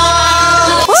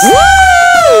 Woo!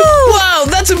 Wow,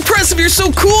 that's impressive! You're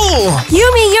so cool!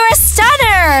 Yumi, you're a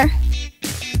stunner!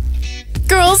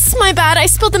 Girls, my bad. I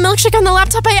spilled the milkshake on the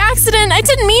laptop by accident. I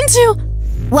didn't mean to.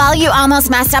 Well, you almost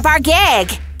messed up our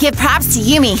gig. Give props to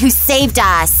Yumi, who saved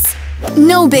us.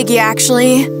 No biggie,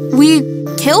 actually. We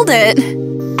killed it.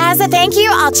 As a thank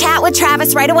you, I'll chat with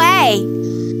Travis right away.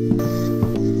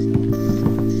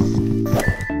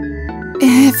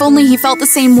 If only he felt the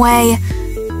same way.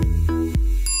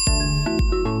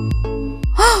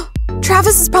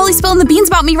 Travis is probably spilling the beans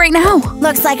about me right now.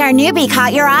 Looks like our newbie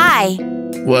caught your eye.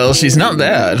 Well, she's not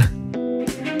bad.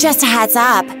 Just a heads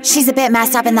up, she's a bit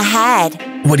messed up in the head.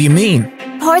 What do you mean?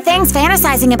 Poor thing's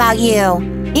fantasizing about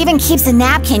you. Even keeps a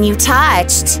napkin you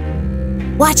touched.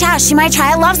 Watch out, she might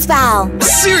try a love spell.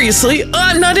 Seriously?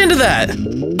 I'm not into that.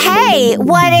 Hey,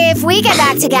 what if we get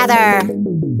back together?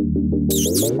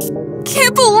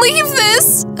 Can't believe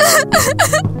this!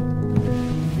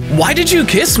 Why did you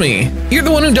kiss me? You're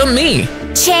the one who dumped me.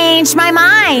 Changed my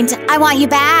mind. I want you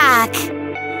back.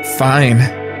 Fine.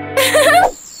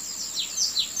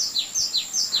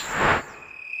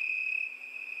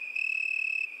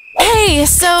 Hey,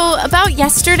 so about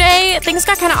yesterday, things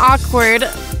got kind of awkward.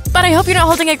 But I hope you're not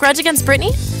holding a grudge against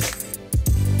Brittany?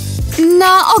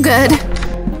 Nah, all good.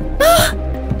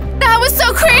 That was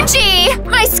so cringy!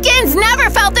 My skin's never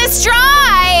felt this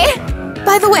dry!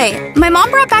 By the way, my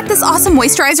mom brought back this awesome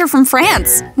moisturizer from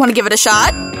France. Want to give it a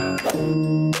shot?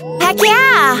 Heck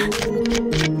yeah!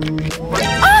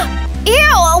 Oh,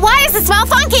 ew! Why does it smell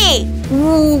funky?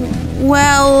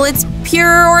 Well, it's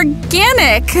pure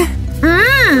organic.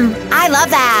 I love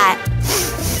that.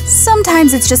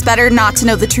 Sometimes it's just better not to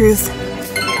know the truth.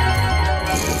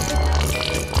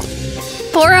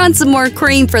 Pour on some more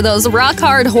cream for those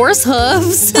rock-hard horse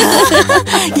hooves.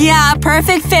 Yeah,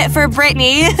 perfect fit for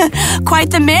Brittany. Quite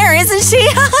the mare, isn't she?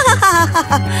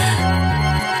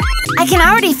 I can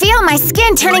already feel my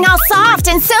skin turning all soft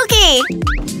and silky.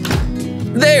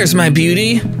 There's my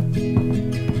beauty.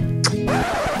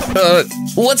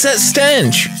 What's that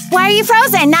stench? Why are you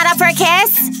frozen? Not up for a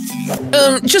kiss?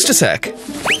 Just a sec.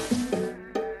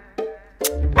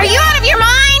 Are you out of your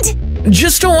mind?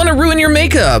 Just don't want to ruin your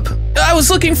makeup. I was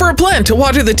looking for a plant to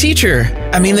water the teacher.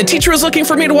 I mean, the teacher was looking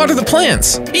for me to water the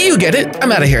plants. You get it.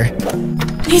 I'm out of here.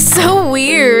 He's so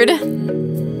weird.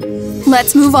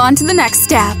 Let's move on to the next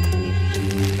step.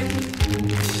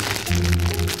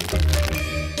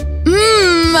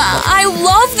 I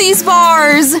love these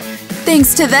bars.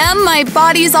 Thanks to them, my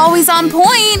body's always on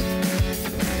point.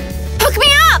 Hook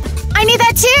me up! I need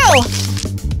that too!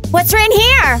 What's written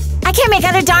here? I can't make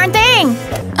out a darn thing.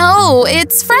 Oh,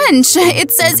 it's French. It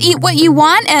says eat what you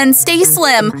want and stay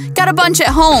slim. Got a bunch at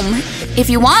home. If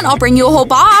you want, I'll bring you a whole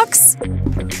box.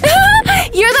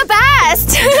 You're the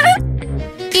best!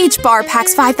 Each bar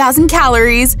packs 5,000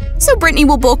 calories, so Brittany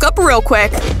will bulk up real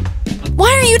quick.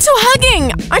 Why are you two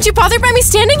hugging? Aren't you bothered by me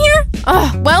standing here?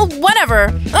 Well, whatever.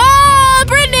 Oh,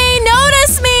 Brittany,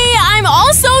 notice me! I'm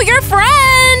also your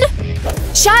friend!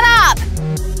 Shut up!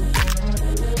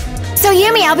 So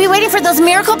Yumi, I'll be waiting for those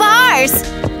miracle bars.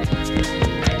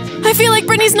 I feel like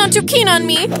Brittany's not too keen on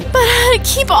me, but I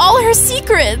keep all her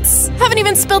secrets. Haven't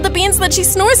even spilled the beans that she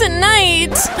snores at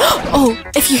night. Oh,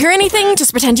 if you hear anything,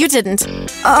 just pretend you didn't.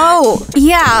 Oh,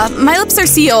 yeah, my lips are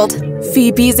sealed.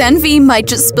 Phoebe's envy might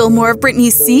just spill more of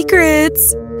Brittany's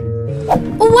secrets.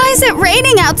 Why is it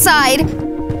raining outside?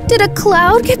 Did a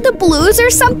cloud get the blues or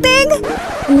something?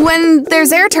 When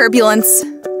there's air turbulence.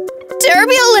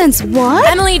 Turbulence, what?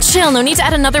 Emily, chill. No need to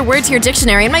add another word to your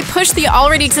dictionary. It might push the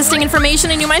already existing information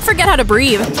and you might forget how to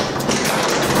breathe.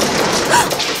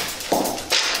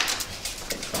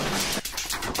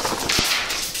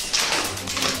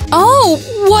 Oh,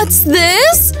 what's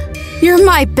this? You're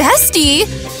my bestie.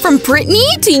 From Brittany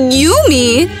to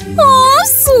Yumi. Aw,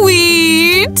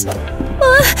 sweet.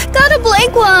 Got a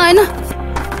blank one.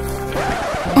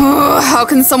 How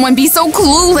can someone be so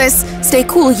clueless? Stay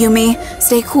cool, Yumi.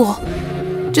 Stay cool.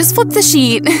 Just flip the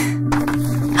sheet.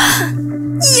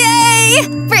 Yay!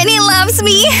 Brittany loves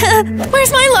me.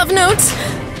 Where's my love note?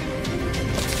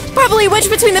 Probably wedged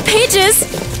between the pages.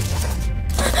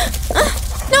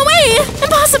 No way!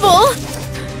 Impossible!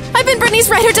 I've been Brittany's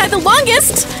ride or die the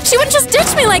longest. She wouldn't just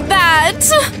ditch me like that.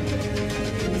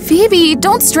 Phoebe,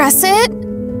 don't stress it.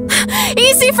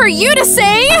 Easy for you to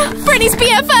say! Brittany's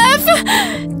BFF!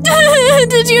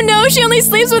 Did you know she only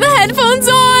sleeps with the headphones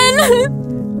on?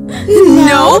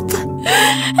 Nope.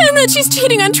 And that she's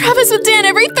cheating on Travis with Dan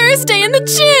every Thursday in the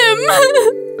gym!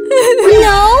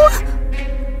 No?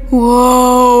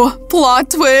 Whoa, plot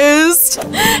twist.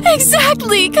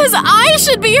 Exactly, because I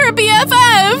should be her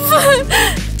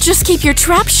BFF! Just keep your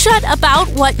trap shut about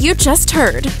what you just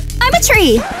heard. I'm a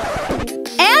tree.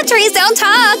 And trees don't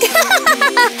talk.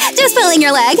 Just pulling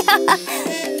your leg.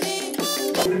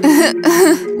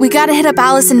 We gotta hit up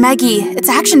Alice and Maggie. It's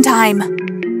action time.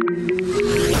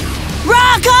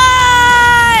 Rock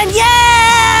on!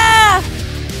 Yeah!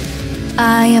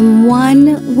 I am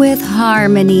one with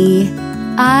harmony.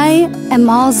 I am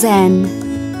all zen.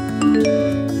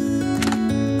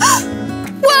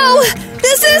 Whoa!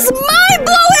 This is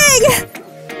mind-blowing!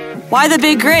 Why the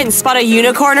big grin? Spot a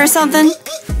unicorn or something?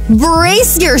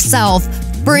 Brace yourself!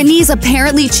 Brittany's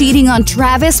apparently cheating on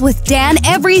Travis with Dan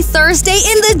every Thursday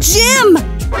in the gym!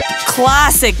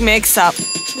 Classic mix-up.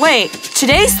 Wait,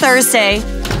 today's Thursday.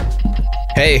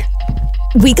 Hey.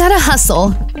 We gotta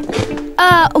hustle.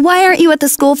 Why aren't you at the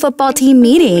school football team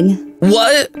meeting?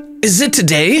 What? Is it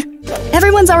today?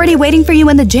 Everyone's already waiting for you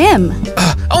in the gym.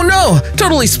 Oh no!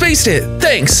 Totally spaced it!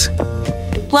 Thanks!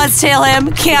 Let's tail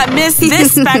him. Can't miss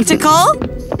this spectacle.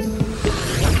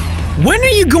 When are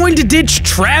you going to ditch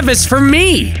Travis for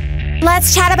me?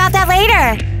 Let's chat about that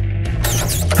later.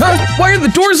 Huh? Why are the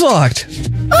doors locked?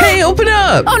 Hey, open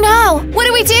up! Oh no! What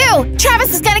do we do?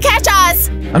 Travis is gonna catch us!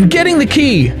 I'm getting the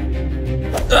key.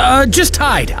 Just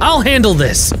hide. I'll handle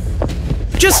this.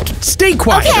 Just stay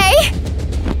quiet. Okay.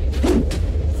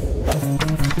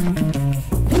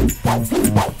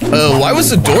 Why was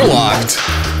the door locked?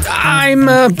 I'm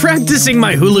practicing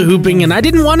my hula hooping and I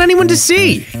didn't want anyone to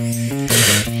see.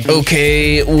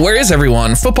 Okay, where is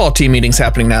everyone? Football team meeting's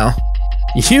happening now.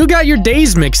 You got your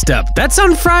days mixed up. That's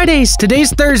on Fridays.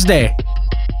 Today's Thursday.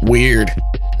 Weird.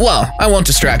 Well, I won't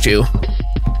distract you.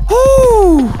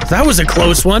 Ooh, that was a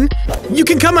close one. You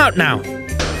can come out now.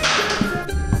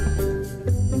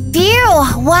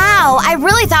 Phew, wow, I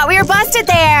really thought we were busted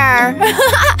there.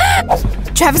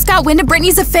 Travis got wind of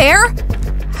Brittany's affair?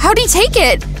 How'd he take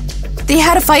it? They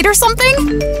had a fight or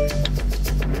something?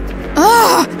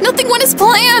 Ugh, nothing went as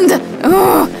planned.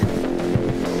 Ugh.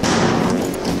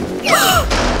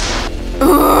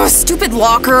 Ugh, stupid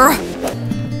locker.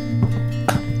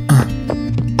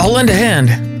 I'll lend a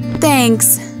hand.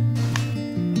 Thanks.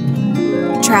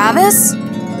 Travis?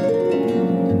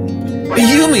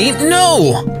 Yumi,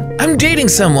 no! I'm dating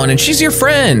someone and she's your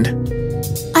friend.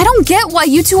 I don't get why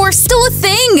you two are still a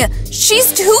thing.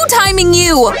 She's two-timing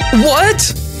you.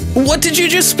 What? What did you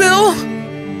just spill?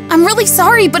 I'm really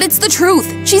sorry, but it's the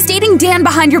truth. She's dating Dan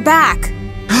behind your back.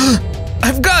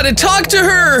 I've got to talk to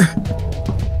her!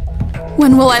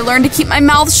 When will I learn to keep my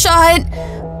mouth shut?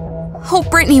 Hope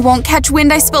Brittany won't catch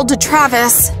wind I spilled to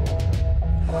Travis.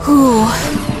 Whew.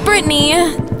 Brittany,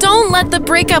 don't let the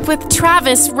breakup with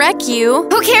Travis wreck you.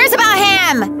 Who cares about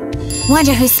him?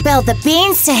 Wonder who spilled the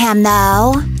beans to him,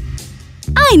 though.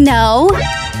 I know.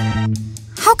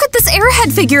 How could this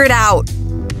airhead figure it out?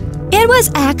 It was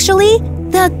actually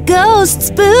the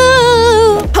ghost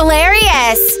boo.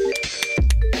 Hilarious.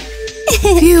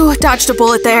 Phew, dodged a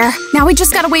bullet there. Now we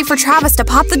just gotta wait for Travis to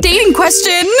pop the dating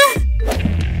question.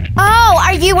 Oh,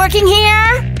 are you working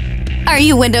here? Are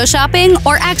you window shopping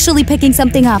or actually picking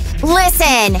something up?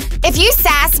 Listen, if you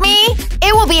sass me,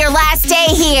 it will be your last day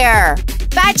here.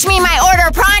 Fetch me my order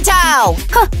pronto!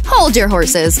 Huh, hold your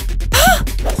horses.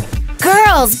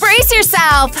 Girls, brace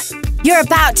yourself! You're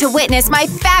about to witness my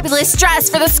fabulous dress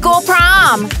for the school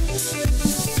prom!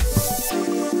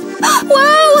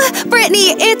 Wow!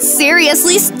 Brittany, it's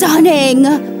seriously stunning!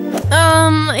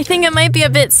 I think it might be a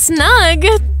bit snug,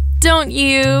 don't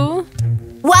you?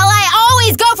 Well, I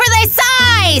always go for this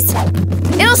size!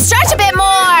 It'll stretch a bit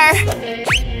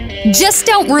more! Just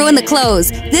don't ruin the clothes.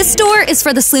 This store is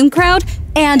for the slim crowd,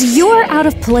 and you're out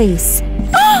of place.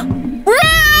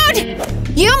 Rude!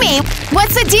 Yumi,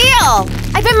 what's the deal?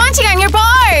 I've been munching on your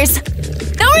bars!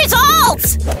 No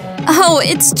results! Oh,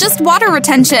 it's just water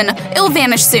retention. It'll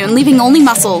vanish soon, leaving only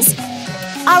muscles.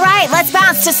 Alright, let's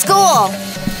bounce to school.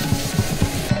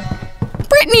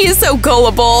 Brittany is so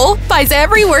gullible. Buys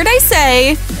every word I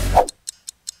say.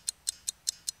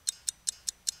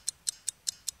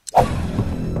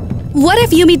 What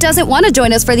if Yumi doesn't want to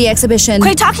join us for the exhibition?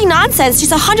 Quit talking nonsense.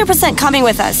 She's 100% coming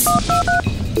with us.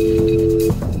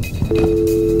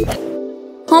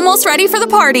 Almost ready for the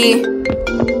party.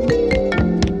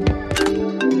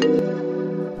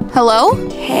 Hello?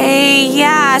 Hey,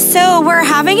 yeah, so we're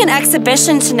having an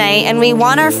exhibition tonight and we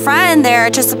want our friend there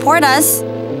to support us.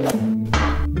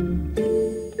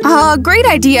 Great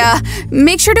idea.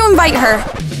 Make sure to invite her.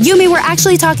 Yumi, we're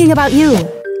actually talking about you.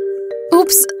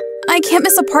 Oops, I can't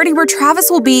miss a party where Travis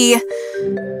will be.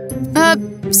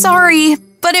 Sorry,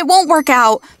 but it won't work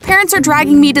out. Parents are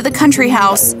dragging me to the country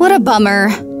house. What a bummer.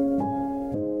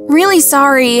 Really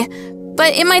sorry,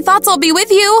 but in my thoughts I'll be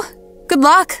with you. Good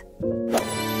luck.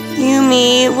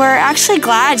 Yumi, we're actually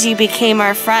glad you became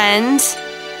our friend.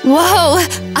 Whoa,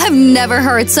 I've never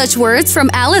heard such words from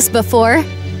Alice before.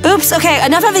 Oops, okay,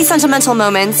 enough of these sentimental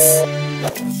moments.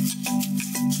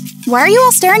 Why are you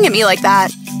all staring at me like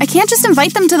that? I can't just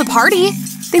invite them to the party.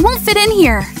 They won't fit in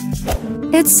here.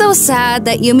 It's so sad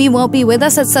that Yumi won't be with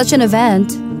us at such an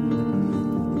event.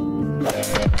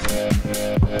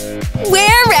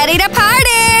 We're ready to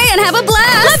party and have a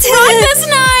blast! Let's rock this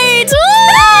night! night!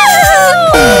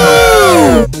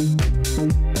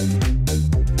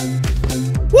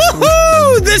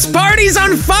 Woohoo! This party's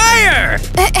on fire!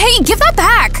 Hey, give that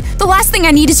back! The last thing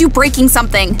I need is you breaking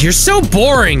something. You're so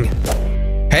boring.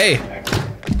 Hey.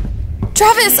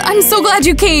 Travis, I'm so glad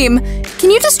you came. Can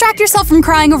you distract yourself from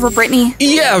crying over Brittany?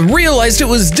 Yeah, realized it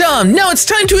was dumb. Now it's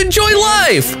time to enjoy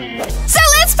life. So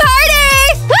let's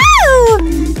party!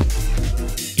 Woo!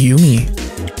 Yumi.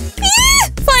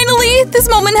 Finally, this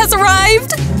moment has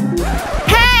arrived.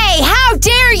 Hey, how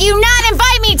dare you not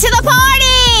invite me to the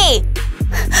party!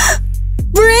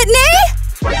 Brittany?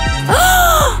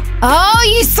 Oh,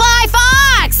 you sly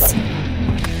fox!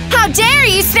 How dare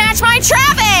you snatch my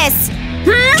Travis!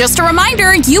 Just a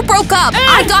reminder, you broke up.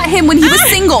 I got him when he was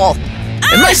single.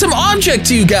 Am I some object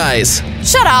to you guys?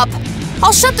 Shut up.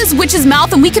 I'll shut this witch's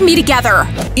mouth and we can be together.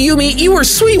 Yumi, you were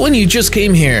sweet when you just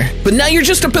came here, but now you're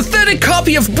just a pathetic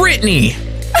copy of Brittany.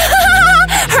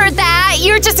 Heard that?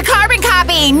 You're just a carbon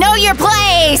copy. Know your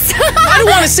place. I don't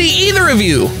want to see either of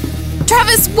you.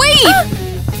 Travis, wait!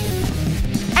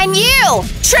 And you,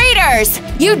 traitors!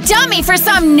 You dummy for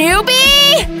some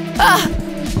newbie?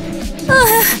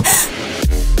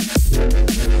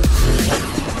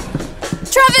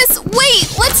 Travis, wait!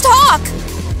 Let's talk!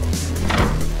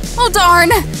 Oh, darn.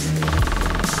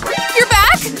 You're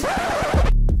back?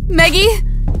 Maggie?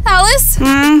 Alice?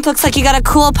 Looks like you got a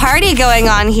cool party going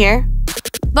on here.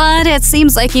 But it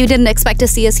seems like you didn't expect to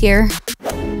see us here.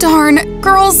 Darn.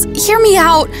 Girls, hear me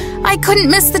out. I couldn't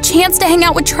miss the chance to hang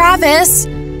out with Travis.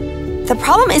 The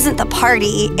problem isn't the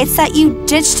party, it's that you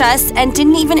ditched us and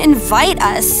didn't even invite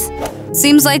us.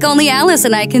 Seems like only Alice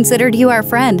and I considered you our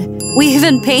friend. We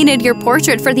even painted your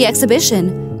portrait for the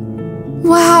exhibition.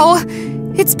 Wow,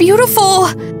 it's beautiful.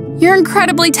 You're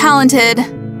incredibly talented.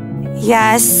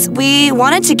 Yes, we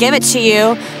wanted to give it to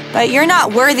you, but you're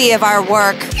not worthy of our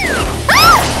work.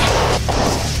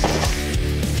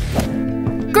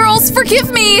 Girls,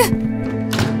 forgive me!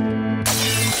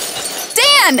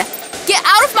 Dan! Get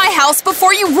out of my house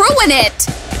before you ruin it!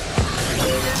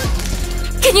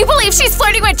 Can you believe she's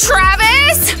flirting with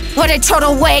Travis? What a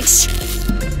total witch!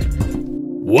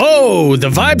 Whoa, the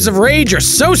vibes of rage are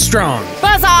so strong.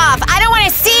 Buzz off! I don't want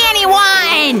to see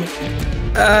anyone!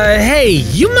 Hey,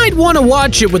 you might want to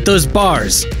watch it with those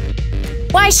bars.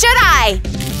 Why should I?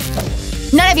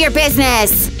 None of your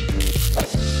business.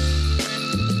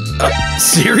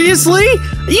 Seriously?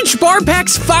 Each bar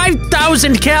packs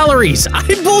 5,000 calories.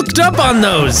 I bulked up on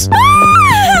those.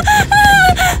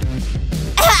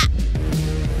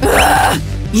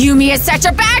 Yumi is such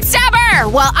a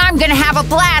backstabber! Well, I'm gonna have a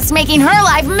blast making her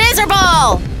life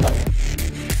miserable!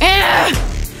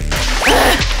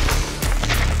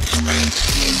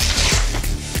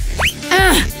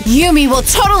 Yumi will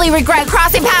totally regret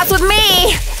crossing paths with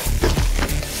me!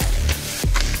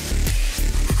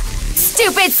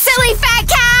 Stupid, silly fat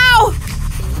cow!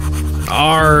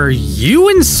 Are you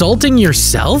insulting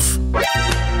yourself?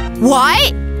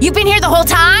 What? You've been here the whole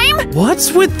time?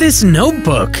 What's with this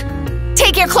notebook?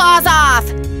 Take your claws off!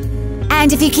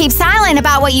 And if you keep silent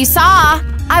about what you saw,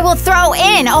 I will throw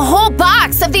in a whole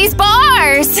box of these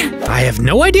bars! I have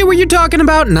no idea what you're talking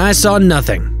about, and I saw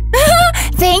nothing.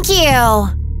 Thank you.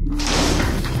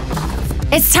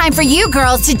 It's time for you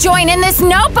girls to join in this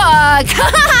notebook!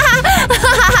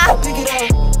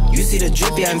 You see the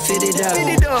drip, yeah, I'm fitted up.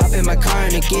 Hop in my car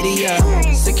and I get it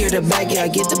up. Secure the bag, yeah, I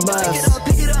get the buff.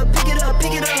 Pick it up, pick it up,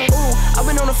 pick it up, pick it up. Ooh, I've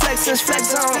been on the flex since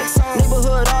flex on.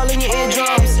 Neighborhood all in your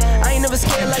eardrums. I ain't never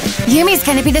scared like. Yumi's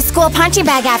gonna be the school punching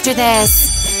bag after this.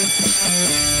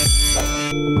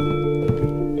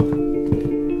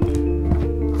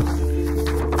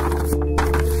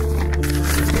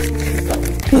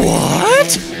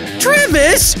 What?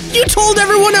 Travis, you told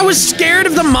everyone I was scared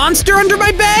of the monster under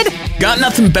my bed? Got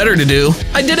nothing better to do.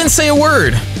 I didn't say a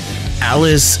word.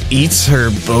 Alice eats her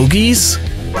bogeys?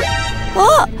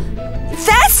 Well,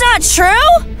 that's not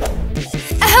true!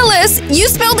 Alice, you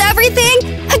spilled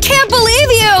everything? I can't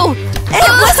believe you!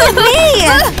 It wasn't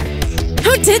me!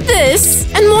 Who did this?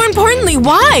 And more importantly,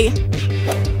 why?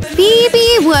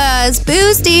 Phoebe was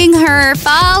boosting her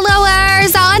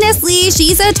followers. Honestly,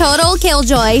 she's a total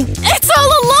killjoy. It's all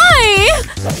a lie!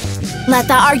 Let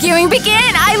the arguing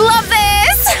begin! I love this!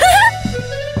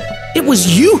 It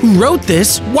was you who wrote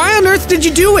this. Why on earth did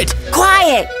you do it?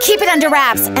 Quiet! Keep it under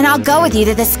wraps, and I'll go with you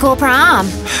to the school prom.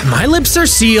 My lips are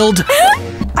sealed.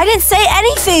 I didn't say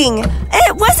anything!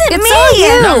 It wasn't It's me! all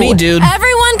you. Not me, dude.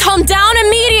 Everyone calm down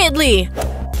immediately!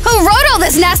 Who wrote all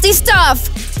this nasty stuff?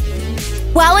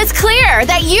 Well, it's clear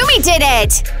that Yumi did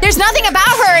it! There's nothing about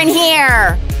her in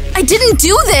here! I didn't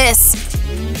do this!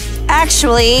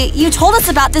 Actually, you told us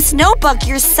about this notebook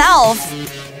yourself.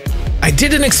 I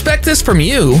didn't expect this from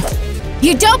you.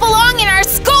 You don't belong in our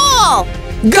school!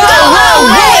 Go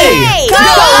away! Go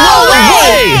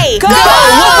away! Go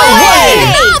away!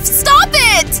 Enough! Stop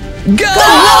it! Go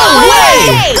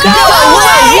away! Go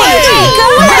away!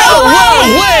 Go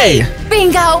away!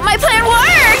 Bingo! My plan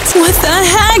worked! What the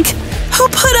heck? Who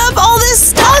put up all this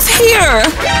stuff here?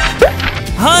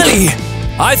 Honey,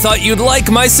 I thought you'd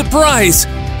like my surprise.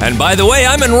 And by the way,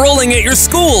 I'm enrolling at your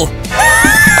school.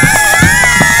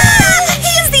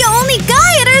 He's the only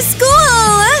guy at our school!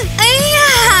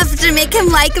 I have to make him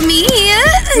like me.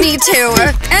 Me too.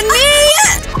 And me!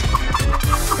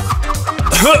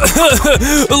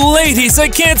 Ladies, I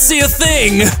can't see a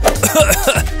thing.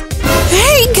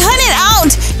 Hey, cut it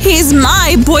out! He's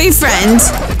my boyfriend.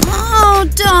 Oh,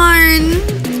 darn.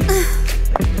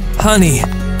 Honey,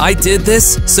 I did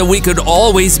this so we could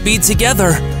always be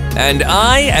together. And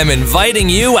I am inviting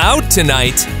you out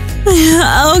tonight.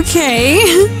 Okay.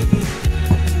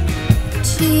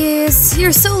 Jeez,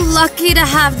 you're so lucky to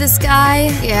have this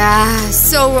guy. Yeah,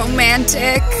 so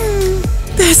romantic.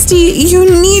 Bestie, you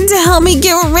need to help me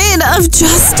get rid of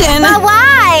Justin. But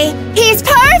why? He's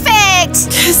perfect!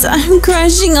 Because I'm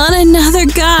crushing on another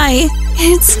guy.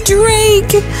 It's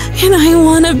Drake, and I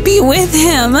want to be with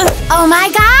him. Oh my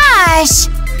gosh!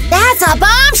 That's a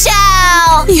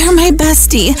bombshell! You're my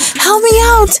bestie. Help me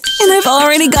out. And I've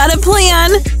already got a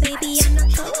plan.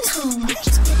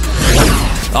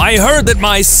 I heard that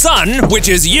my son, which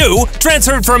is you,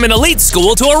 transferred from an elite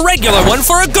school to a regular one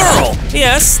for a girl.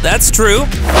 Yes, that's true.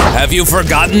 Have you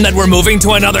forgotten that we're moving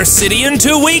to another city in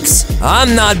 2 weeks?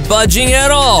 I'm not budging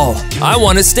at all. I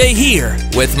want to stay here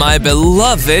with my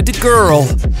beloved girl.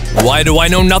 Why do I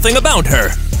know nothing about her?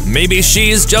 Maybe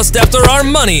she's just after our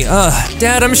money.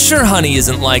 Dad, I'm sure Honey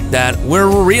isn't like that. We're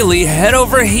really head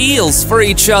over heels for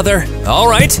each other. All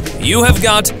right, you have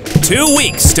got 2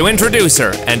 weeks to introduce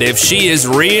her, and if she is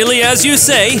really as you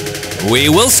say, we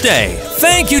will stay.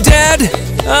 Thank you, Dad.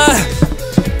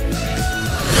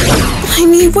 I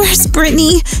mean, where's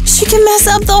Brittany? She can mess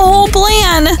up the whole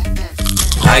plan.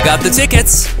 I got the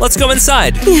tickets. Let's go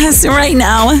inside. Yes, right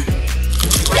now.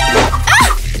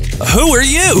 Who are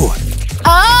you?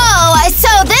 Oh, so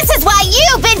this is why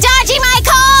you've been dodging my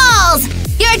calls!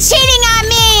 You're cheating on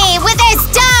me with this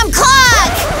dumb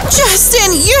clock!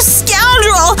 Justin, you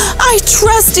scoundrel! I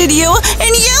trusted you,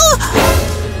 and you…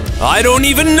 I don't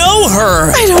even know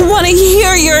her! I don't want to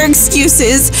hear your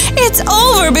excuses. It's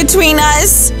over between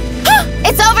us.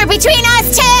 It's over between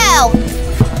us, too!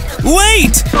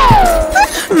 Wait!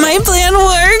 My plan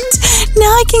worked.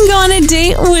 Now I can go on a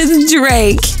date with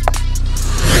Drake.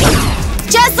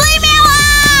 Just leave me alone!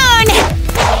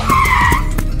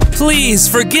 Please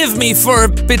forgive me for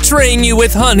betraying you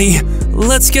with Honey.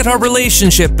 Let's get our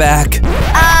relationship back.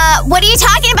 What are you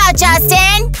talking about,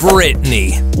 Justin?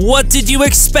 Brittany, what did you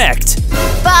expect?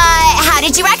 But how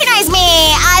did you recognize me?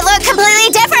 I look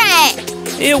completely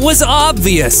different. It was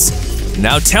obvious.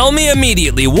 Now tell me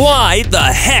immediately, why the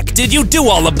heck did you do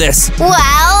all of this? Well,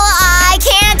 I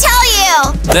can't tell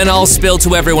you. Then I'll spill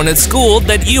to everyone at school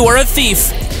that you are a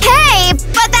thief. Hey,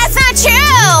 but that's not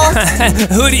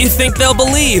true! Who do you think they'll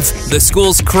believe? The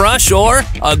school's crush or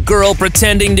a girl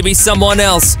pretending to be someone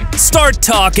else? Start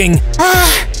talking.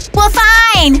 Well,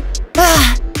 fine.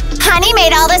 Honey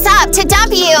made all this up to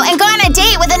dump you and go on a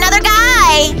date with another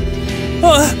guy.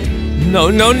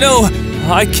 No.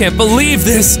 I can't believe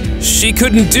this. She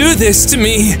couldn't do this to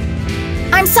me.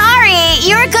 I'm sorry.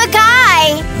 You're a good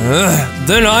guy.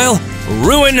 Then I'll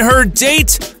ruin her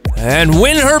date and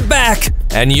win her back.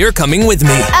 And you're coming with me.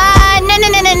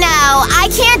 No. I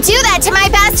can't do that to my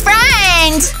best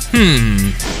friend.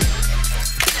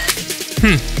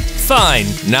 Fine.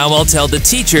 Now I'll tell the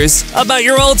teachers about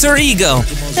your alter ego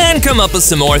and come up with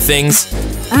some more things.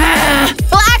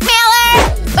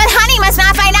 Blackmailer! But Honey must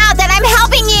not find out that I'm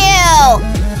helping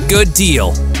you. Good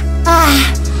deal.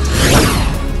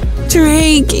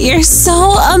 Drake, you're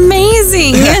so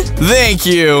amazing. Thank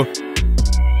you.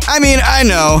 I mean, I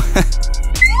know.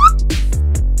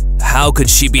 How could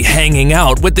she be hanging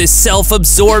out with this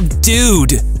self-absorbed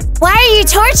dude? Why are you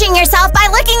torturing yourself by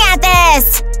looking at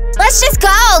this? Let's just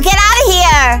go. Get out of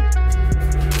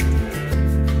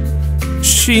here.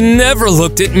 She never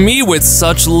looked at me with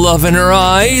such love in her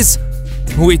eyes.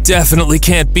 We definitely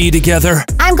can't be together.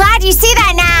 I'm glad you see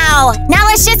that now. Now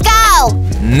let's just go.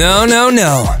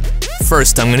 No.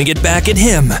 First, I'm gonna get back at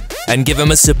him and give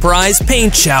him a surprise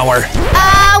paint shower.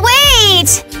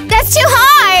 Wait! That's too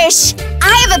harsh!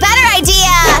 I have a better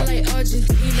idea!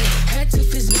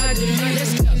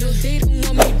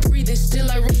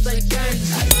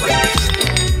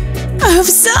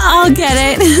 Oops, I'll get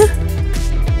it.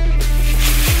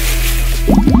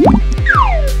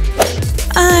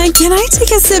 can I take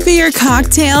a sip of your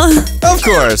cocktail? Of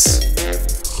course.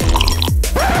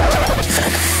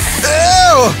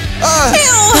 Ew!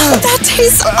 Ew! That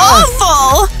tastes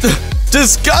awful!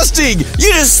 Disgusting!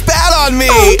 You just spat on me!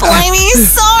 Oh, blimey,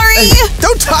 sorry!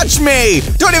 Don't touch me!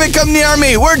 Don't even come near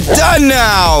me! We're done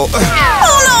now!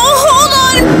 Oh no, hold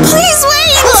on! Please wait!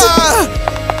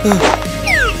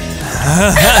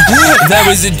 That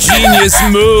was a genius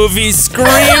move. He screamed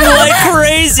like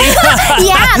crazy.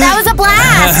 Yeah, that was a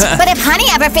blast. But if Honey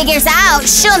ever figures out,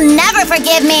 she'll never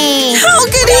forgive me. How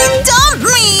could he dump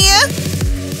me?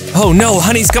 Oh no,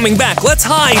 Honey's coming back. Let's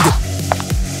hide.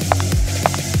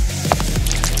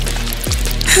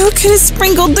 How could have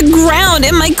sprinkled the ground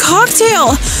in my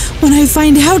cocktail? When I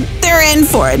find out, they're in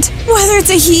for it. Whether it's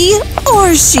a he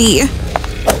or she.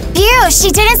 Phew,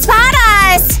 she didn't spot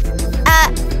us.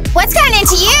 What's gotten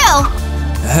into you?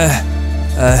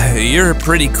 You're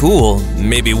pretty cool.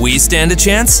 Maybe we stand a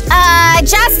chance?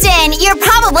 Justin, you're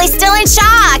probably still in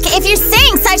shock. If you're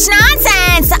saying such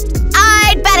nonsense,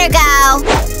 I'd better go.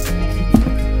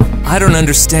 I don't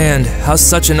understand how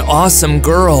such an awesome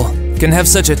girl can have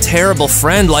such a terrible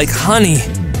friend like Honey.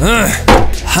 Ugh,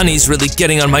 Honey's really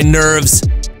getting on my nerves.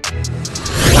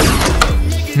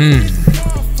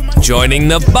 Joining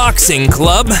the boxing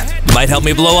club might help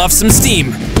me blow off some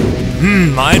steam.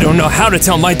 I don't know how to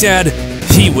tell my dad.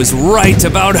 He was right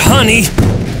about Honey.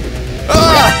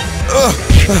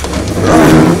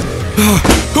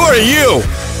 Who are you?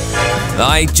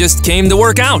 I just came to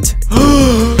work out.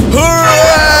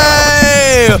 Hooray!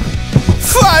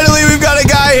 Finally, we've got a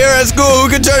guy here at school who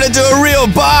can turn into a real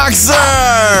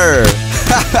boxer!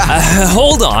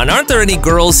 Hold on, aren't there any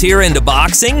girls here into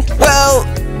boxing? Well,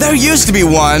 there used to be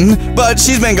one, but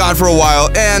she's been gone for a while,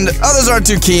 and others aren't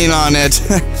too keen on it.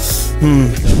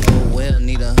 Well,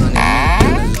 need a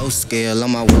honey, low scale on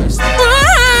my worst.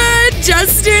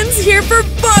 Justin's here for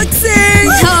boxing!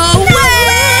 No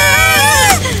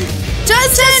way!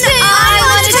 Justin, I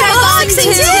want to try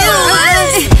boxing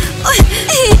too!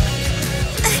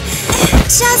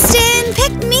 Justin,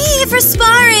 pick me for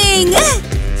sparring!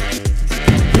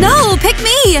 No, pick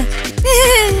me!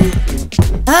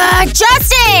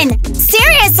 Justin!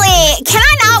 Seriously, can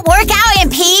I not work out in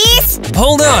peace?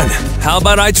 Hold on, how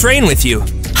about I train with you?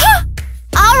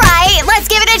 Alright, let's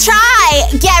give it a try!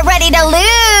 Get ready to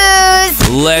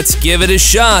lose! Let's give it a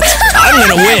shot. I'm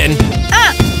gonna win.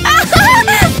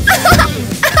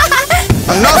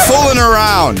 I'm not fooling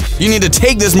around. You need to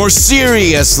take this more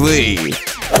seriously.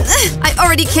 I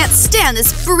already can't stand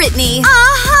this Brittany.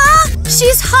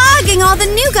 She's hogging all the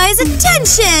new guys'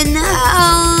 attention.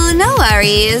 Oh, no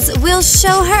worries. We'll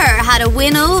show her how to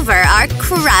win over our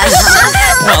crush.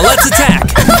 Well, let's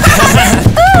attack.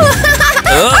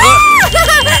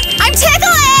 I'm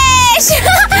ticklish!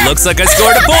 Looks like I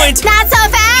scored a point. Not so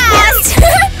fast!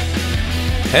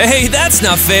 Hey, that's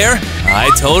not fair. I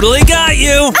totally got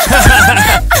you.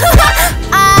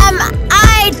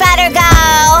 I'd better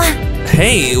go.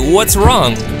 Hey, what's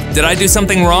wrong? Did I do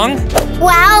something wrong?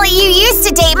 Well, you used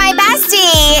to date my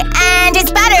bestie, and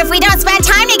it's better if we don't spend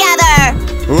time together.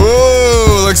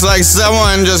 Ooh, looks like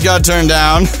someone just got turned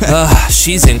down.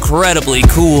 She's incredibly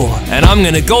cool, and I'm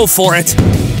gonna go for it.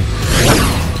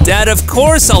 Dad, of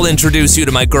course I'll introduce you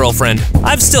to my girlfriend.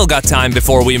 I've still got time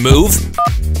before we move.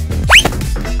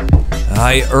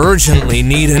 I urgently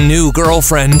need a new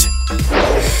girlfriend.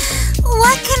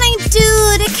 What can I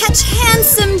do to catch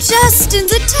handsome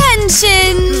Justin's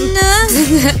attention?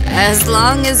 As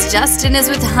long as Justin is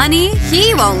with Honey,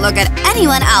 he won't look at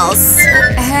anyone else.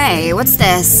 Hey, what's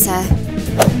this?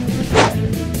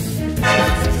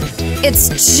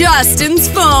 It's Justin's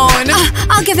phone.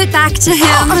 I'll give it back to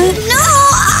him. No,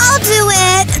 I'll do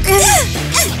it.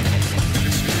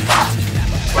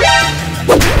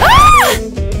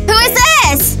 Who is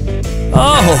this?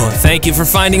 Oh, thank you for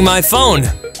finding my phone.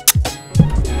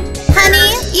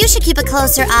 Honey, you should keep a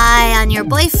closer eye on your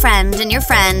boyfriend and your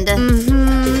friend.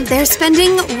 They're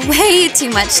spending way too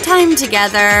much time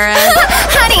together.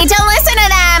 Honey, don't listen to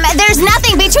them. There's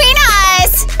nothing between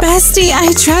us. Bestie,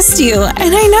 I trust you,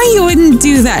 and I know you wouldn't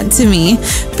do that to me.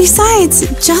 Besides,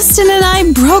 Justin and I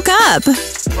broke up.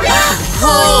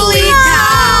 Holy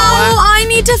cow! I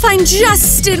need to find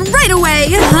Justin right away.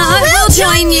 We'll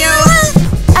join you.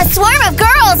 A swarm of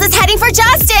girls is heading for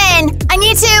Justin. I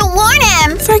need to warn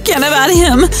him. Forget about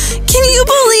him. Can you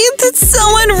believe that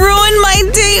someone ruined my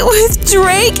date with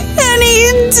Drake and he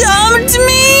dumped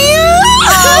me?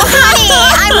 Oh, honey,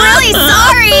 I'm really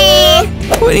sorry.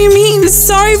 What do you mean?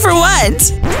 Sorry for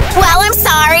what? Well, I'm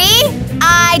sorry.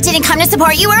 I didn't come to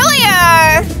support you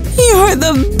earlier. You're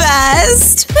the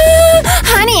best.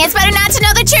 Honey, it's better not to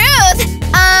know the truth.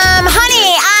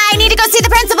 Honey, I need to go see the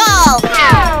principal!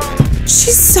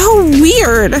 She's so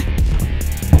weird.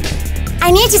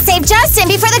 I need to save Justin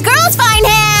before the girls find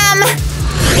him!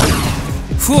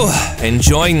 Whew,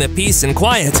 enjoying the peace and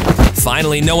quiet.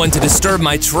 Finally no one to disturb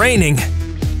my training.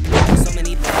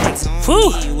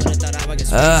 Whew.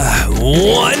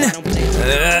 1,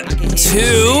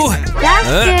 2.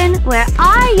 Justin, where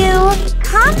are you?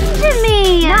 Come to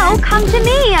me! No, come to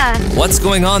me! What's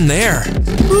going on there?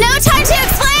 No time to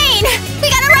explain! We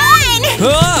gotta run!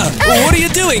 Ah! What are you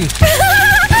doing?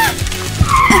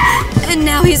 And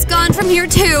now he's gone from here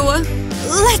too.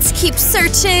 Let's keep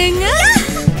searching.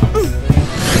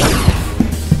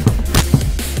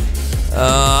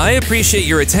 I appreciate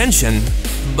your attention,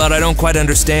 but I don't quite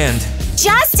understand.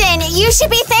 Justin, you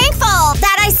should be thankful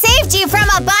that I saved you from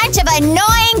a bunch of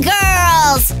annoying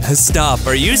girls! Stop,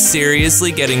 are you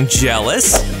seriously getting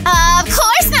jealous? Of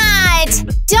course not!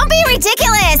 Don't be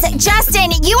ridiculous!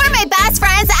 Justin, you are my best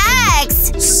friend's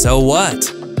ex! So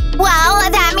what? Well,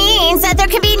 that means that there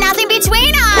can be nothing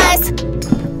between us!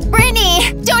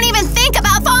 Brittany, don't even think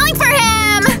about falling for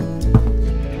him!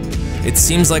 It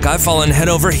seems like I've fallen head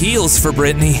over heels for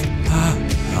Brittany.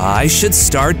 I should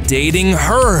start dating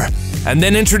her, and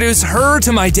then introduce her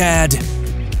to my dad.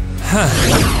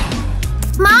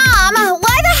 Mom,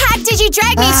 why the heck did you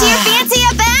drag me to your fancy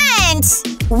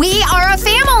event? We are a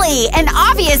family, and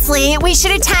obviously we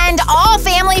should attend all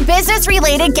family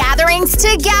business-related gatherings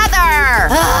together.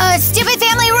 Stupid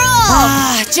family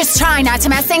rule. Just try not to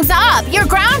mess things up. You're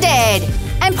grounded.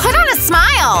 And put on a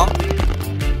smile.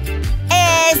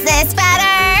 Is this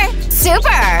better?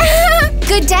 Super.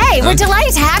 Good day. We're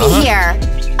delighted to have you here.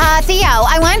 Theo,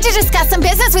 I wanted to discuss some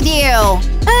business with you.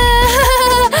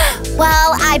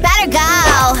 Well, I better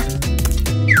go.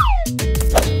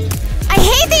 I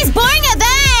hate these boring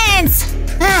events!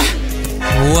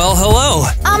 Well, hello.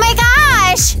 Oh my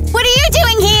gosh! What are you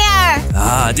doing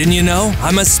here? Didn't you know?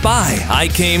 I'm a spy. I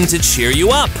came to cheer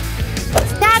you up.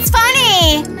 That's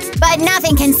funny! But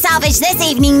nothing can salvage this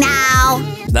evening now.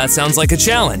 That sounds like a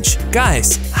challenge.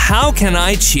 Guys, how can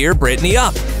I cheer Brittany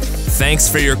up? Thanks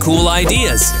for your cool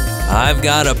ideas. I've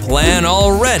got a plan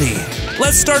already.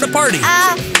 Let's start a party.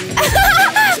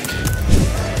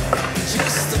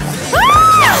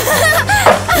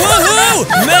 Woohoo!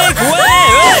 Make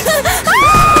way!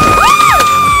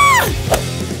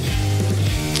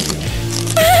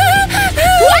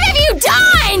 What have you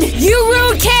done? You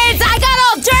rude kids! I got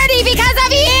all dirty because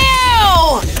of you!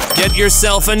 Get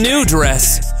yourself a new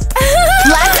dress.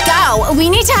 Let's go. We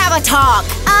need to have a talk.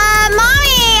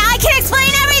 Mommy, I can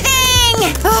explain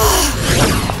everything!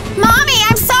 Mommy,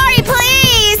 I'm sorry,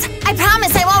 please! I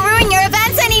promise I won't ruin your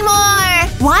events anymore!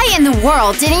 Why in the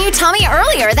world didn't you tell me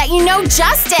earlier that you know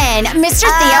Justin, Mr.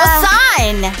 Theo's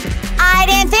son? I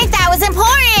didn't think that was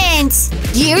important!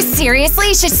 You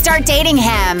seriously should start dating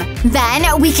him.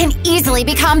 Then we can easily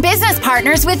become business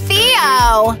partners with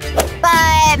Theo.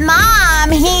 But,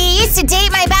 Mom, he used to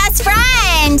date my best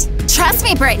friend. Trust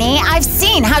me, Brittany, I've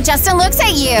seen how Justin looks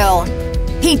at you.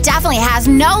 He definitely has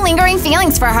no lingering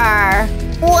feelings for her.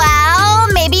 Well,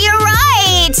 maybe you're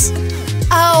right.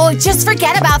 Oh, just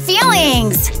forget about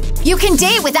feelings. You can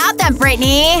date without them,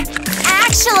 Brittany.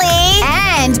 Actually,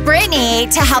 and Brittany,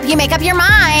 to help you make up your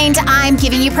mind, I'm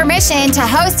giving you permission to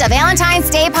host a Valentine's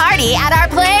Day party at our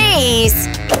place.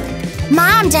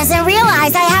 Mom doesn't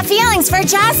realize I have feelings for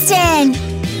Justin.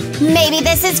 Maybe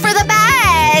this is for the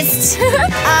best.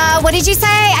 What did you say?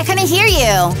 I couldn't hear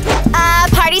you.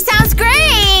 Party sounds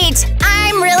great.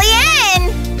 I'm really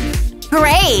in.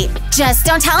 Great. Just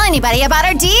don't tell anybody about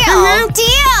our deal.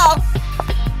 Deal.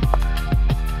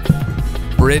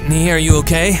 Brittany, are you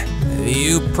okay?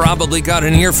 You probably got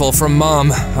an earful from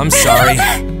Mom. I'm sorry.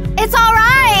 It's all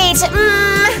right.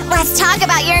 Let's talk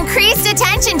about your increased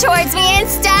attention towards me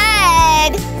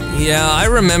instead. Yeah, I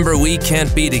remember we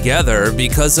can't be together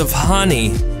because of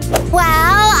Honey. Well,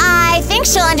 I think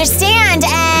she'll understand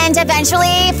and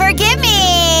eventually forgive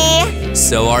me.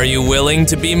 So are you willing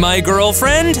to be my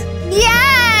girlfriend?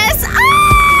 Yes!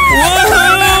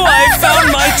 Woohoo! I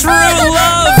found my true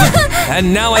love!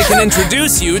 And now I can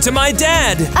introduce you to my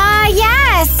dad.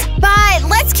 Yes, but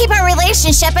let's keep our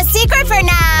relationship a secret for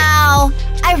now.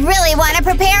 I really want to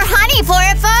prepare Honey for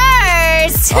it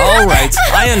first. All right,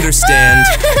 I understand.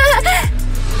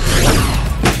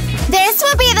 This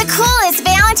will be the coolest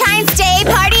Valentine's Day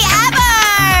party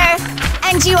ever!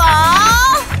 And you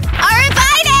all are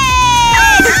invited!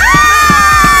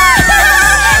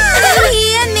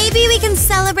 Yeah, maybe we can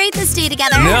celebrate this day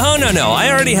together. No, I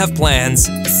already have plans.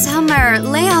 Summer,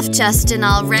 lay off Justin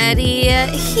already.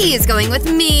 He's going with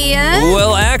me.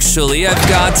 Well, actually, I've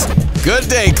got Good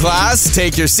day, class.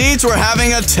 Take your seats. We're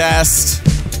having a test.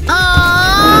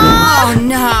 Oh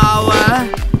no.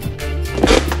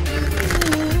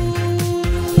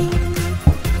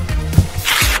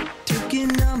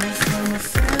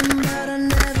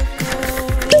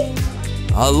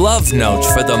 A love note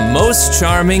for the most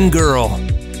charming girl.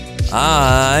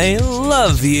 I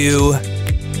love you.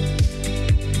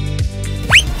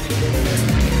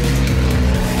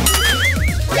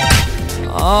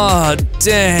 Aw,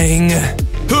 dang.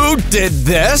 Who did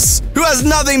this? Who has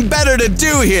nothing better to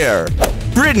do here?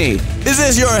 Brittany, is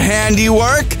this your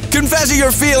handiwork? Confessing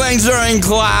your feelings during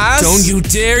class? Don't you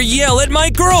dare yell at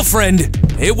my girlfriend!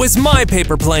 It was my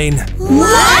paper plane.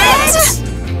 What?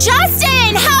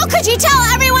 Justin, how could you tell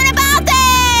everyone about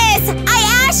this?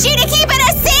 I asked you to keep it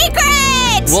a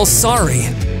secret! Well, sorry,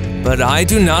 but I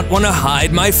do not want to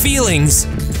hide my feelings.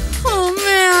 Oh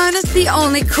man, it's the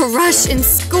only crush in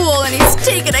school and he's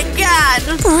taken again.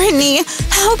 Brittany,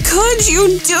 how could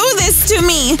you do this to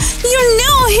me? You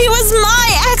knew he was my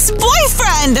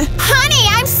ex-boyfriend! Honey,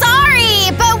 I'm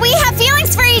sorry, but we have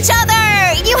feelings for each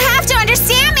other. You have to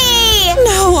understand me.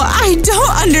 No, I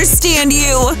don't understand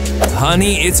you.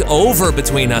 Honey, it's over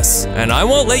between us, and I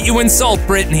won't let you insult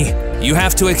Brittany. You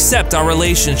have to accept our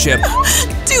relationship.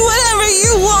 Do whatever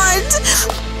you want.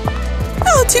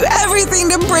 I'll do everything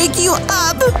to break you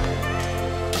up.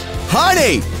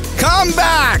 Honey, come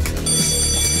back!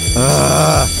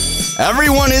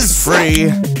 Everyone is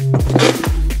free.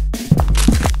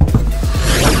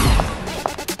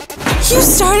 You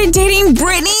started dating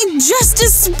Brittany just to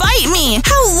spite me.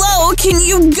 How low can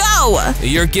you go?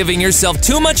 You're giving yourself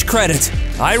too much credit.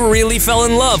 I really fell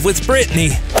in love with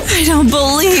Brittany. I don't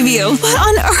believe you. What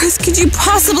on earth could you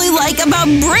possibly like about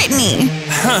Brittany?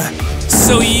 Huh.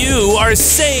 So you are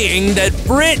saying that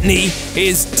Brittany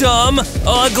is dumb,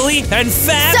 ugly, and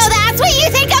fat? So that's what you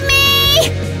think of me?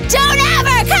 Don't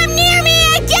ever come near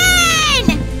me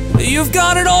again! You've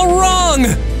got it all wrong!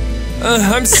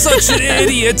 I'm such an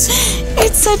idiot.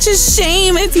 It's such a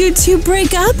shame if you two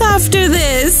break up after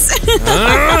this.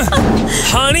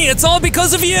 Honey, it's all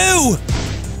because of you!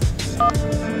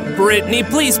 Brittany,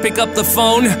 please pick up the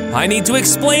phone. I need to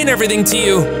explain everything to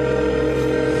you.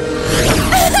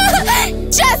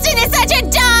 Justin is such a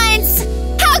dunce!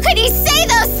 How could he say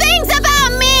those things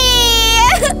about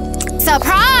me?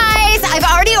 Surprise! I've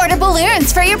already ordered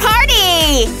balloons for your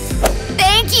party!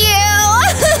 Thank you!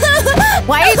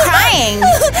 Why are you crying?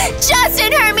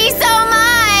 Justin hurt me so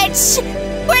much!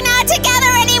 We're not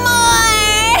together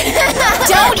anymore!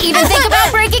 Don't even think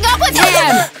about breaking up with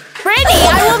him! Brittany,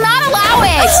 I will not allow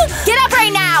it! Get up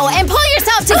right now and pull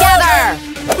yourself together!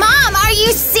 Mom, are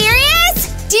you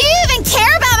serious? Do you even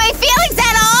care about my feelings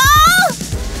at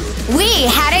all? We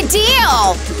had a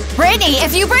deal! Brittany,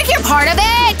 if you break your part of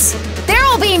it, there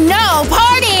will be no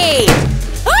party!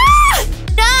 Ah!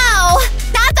 No!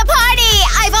 Not the party!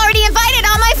 I've already invited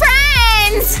all my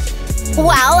friends!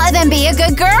 Well, then be a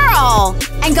good girl!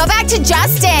 And go back to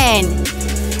Justin!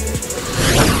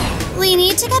 We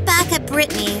need to get back at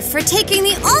Brittany for taking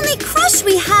the only crush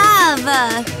we have.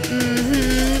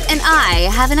 And I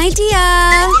have an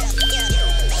idea.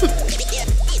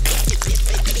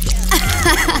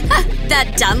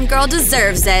 That dumb girl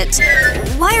deserves it.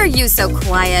 Why are you so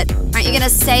quiet? Aren't you gonna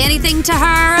say anything to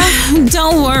her?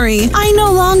 Don't worry, I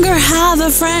no longer have a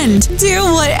friend. Do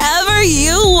whatever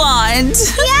you want.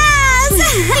 Yes!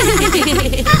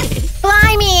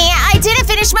 Blimey, I didn't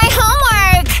finish my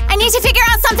homework. I need to figure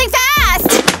out something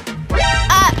fast.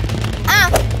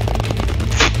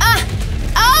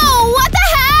 Oh, what the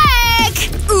heck?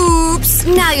 Oops,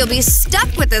 now you'll be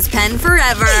stuck with this pen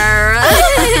forever. Why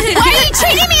are you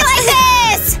treating me like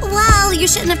this? Well, you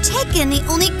shouldn't have taken the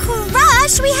only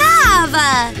crush we have.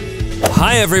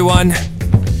 Hi, everyone.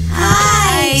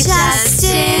 Hi,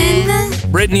 Justin.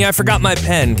 Brittany, I forgot my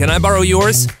pen. Can I borrow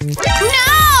yours?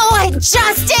 No!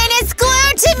 Justin is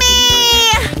glued to me!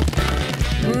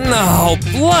 No,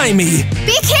 blimey.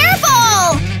 Be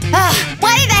careful!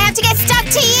 Why did I have to get stuck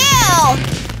to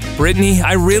you? Brittany,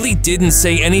 I really didn't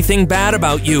say anything bad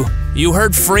about you. You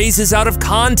heard phrases out of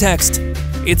context.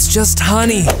 It's just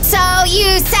honey. So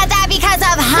you said that because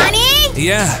of honey?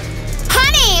 Yeah.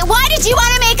 Honey, why did you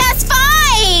want to make us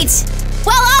fight?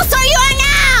 Well, I'll sort you out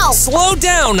now! Slow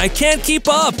down, I can't keep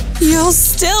up. You'll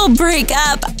still break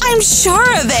up, I'm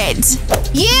sure of it.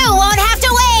 You won't have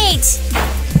to wait!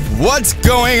 What's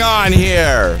going on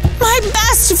here? My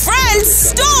best friend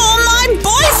stole my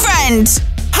boyfriend!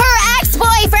 Her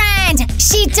ex-boyfriend!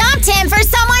 She dumped him for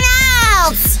someone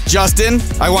else! Justin,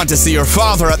 I want to see your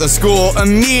father at the school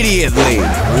immediately.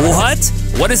 What?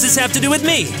 What does this have to do with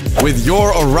me? With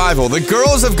your arrival, the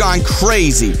girls have gone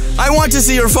crazy. I want to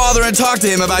see your father and talk to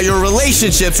him about your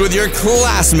relationships with your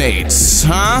classmates,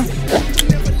 huh?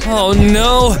 Oh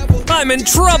no, I'm in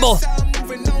trouble.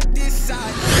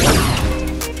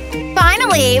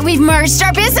 Finally, we've merged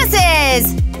our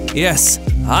businesses! Yes,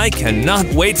 I cannot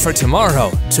wait for tomorrow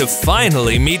to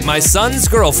finally meet my son's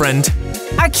girlfriend.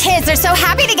 Our kids are so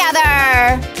happy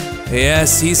together!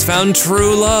 Yes, he's found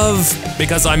true love,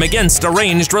 because I'm against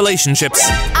arranged relationships.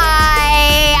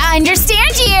 I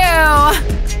understand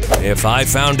you! If I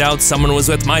found out someone was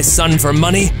with my son for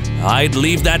money, I'd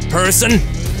leave that person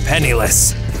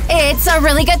penniless. It's a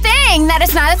really good thing that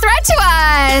it's not a threat to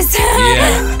us!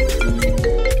 Yeah.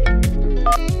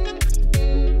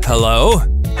 Hello?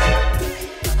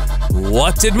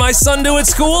 What did my son do at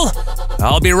school?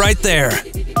 I'll be right there.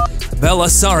 Bella,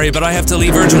 sorry, but I have to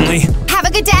leave urgently. Have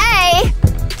a good day!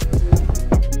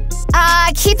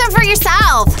 Keep them for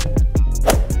yourself.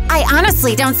 I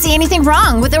honestly don't see anything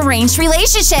wrong with arranged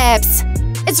relationships.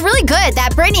 It's really good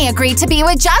that Brittany agreed to be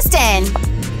with Justin.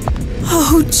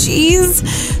 Oh, jeez.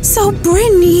 So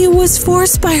Brittany was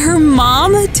forced by her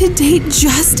mom to date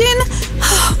Justin?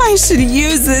 I should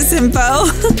use this info.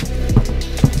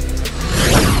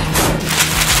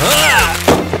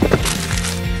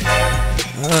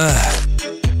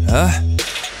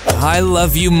 I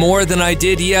love you more than I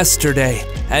did yesterday,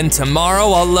 and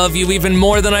tomorrow I'll love you even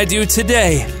more than I do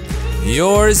today.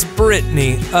 Yours,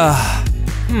 Brittany.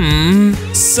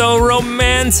 So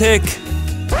romantic.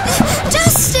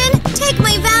 Justin, take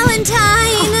my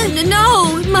Valentine.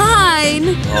 No,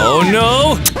 mine. Oh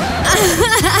no!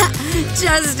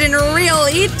 Justin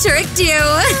really tricked you.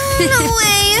 No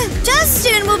way.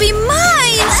 Justin will be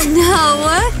mine.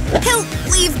 No. He'll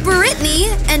leave Brittany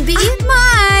and be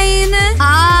mine.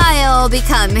 I'll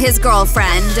become his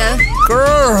girlfriend.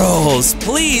 Girls,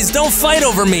 please don't fight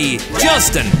over me.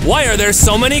 Justin, why are there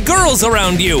so many girls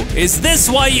around you? Is this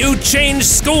why you changed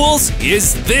schools?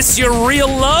 Is this your real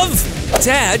love?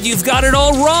 Dad, you've got it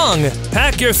all wrong.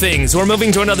 Pack your things. We're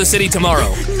moving to another city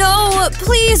tomorrow. No,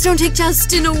 please don't take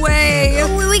Justin away.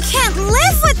 We can't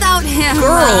live without him.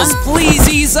 Girls, please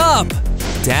ease up.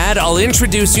 Dad, I'll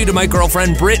introduce you to my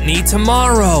girlfriend Brittany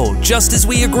tomorrow, just as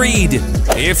we agreed.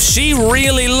 If she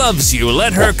really loves you,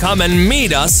 let her come and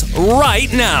meet us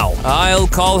right now. I'll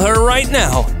call her right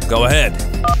now. Go ahead.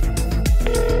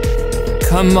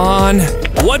 Come on.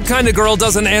 What kind of girl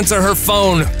doesn't answer her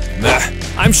phone?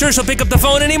 I'm sure she'll pick up the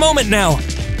phone any moment now.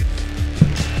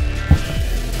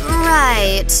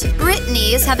 Right.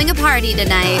 Brittany is having a party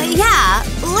tonight. Yeah,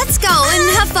 let's go and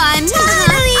have fun.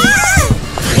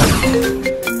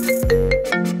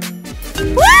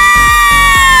 Woo!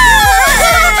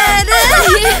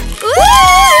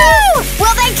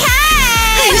 Well then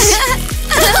cash!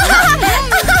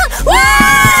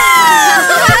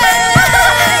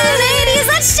 Ladies,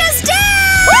 let's just dance!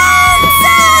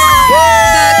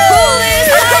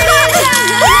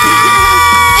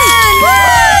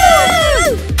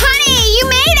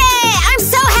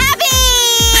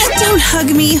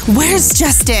 Hug me. Where's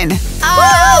Justin?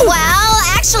 Well,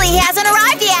 actually, he hasn't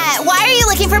arrived yet. Why are you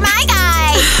looking for my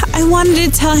guy? I wanted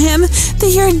to tell him that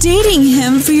you're dating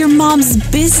him for your mom's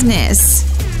business.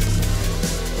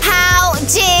 How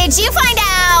did you find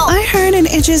out? I heard an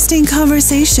interesting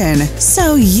conversation.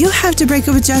 So you have to break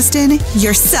up with Justin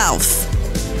yourself.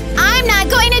 I'm not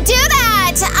going to do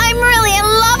that. I'm really in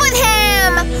love with him.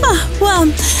 Well,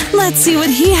 let's see what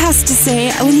he has to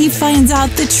say when he finds out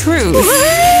the truth.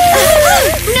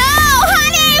 No,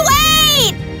 honey,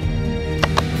 wait!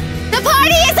 The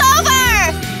party is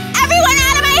over! Everyone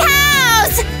out of my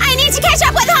house! I need to catch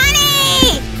up with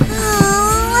honey!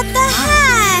 Oh, what the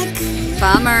heck?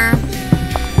 Bummer.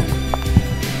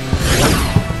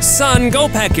 Son, go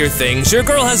pack your things. Your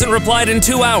girl hasn't replied in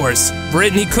 2 hours.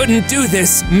 Brittany couldn't do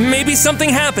this. Maybe something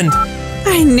happened.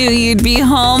 I knew you'd be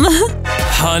home.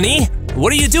 Honey?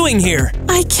 What are you doing here?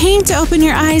 I came to open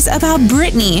your eyes about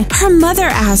Brittany. Her mother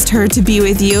asked her to be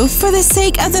with you for the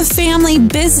sake of the family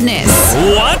business.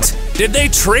 What? Did they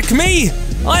trick me?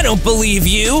 I don't believe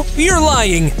you. You're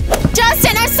lying.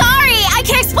 Justin, I'm sorry. I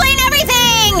can explain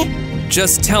everything.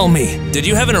 Just tell me, did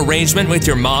you have an arrangement with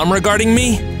your mom regarding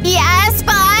me? Yes,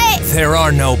 but… There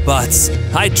are no buts.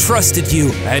 I trusted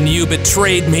you, and you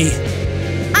betrayed me.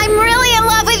 I'm really in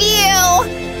love with you.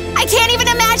 I can't even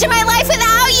imagine my life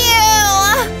without you.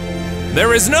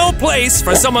 There is no place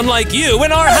for someone like you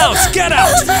in our house. Get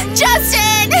out!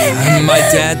 Justin! My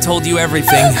dad told you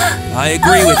everything. I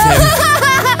agree with him.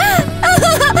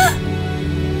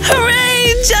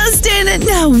 Hooray! Justin,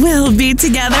 now we'll be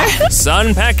together.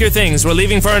 Son, pack your things. We're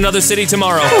leaving for another city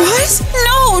tomorrow. What?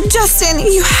 No, Justin,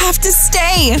 you have to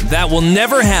stay. That will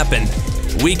never happen.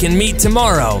 We can meet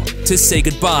tomorrow to say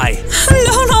goodbye.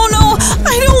 No,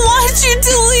 I don't want you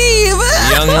to leave.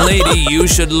 Young lady, you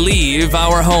should leave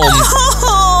our home.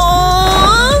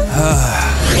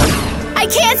 I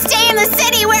can't stay in the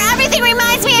city where everything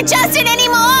reminds me of Justin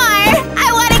anymore.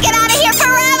 I want to get out of here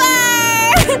forever.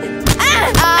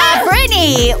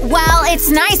 Brittany, well, it's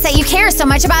nice that you care so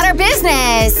much about our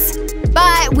business.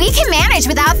 But we can manage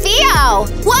without Theo.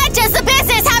 What does the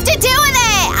business have to do with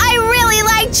it? I really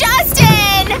like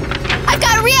Justin. I've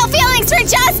got real feelings for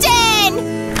Justin.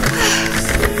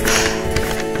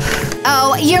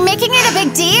 Oh, you're making it a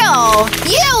big deal.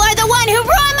 You are the one who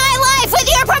ruined my life with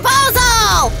your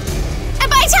proposal. And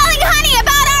by telling Honey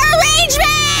about our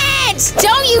arrangement.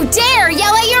 Don't you dare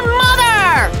yell at your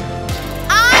mother.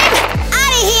 I'm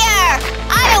out of here.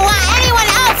 I don't want anyone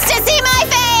else to see my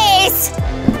face.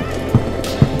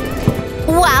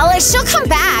 Well, she'll come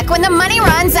back when the money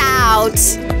runs out.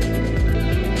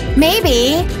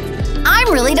 Maybe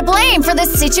I'm really to blame for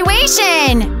this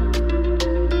situation.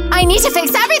 I need to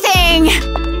fix everything.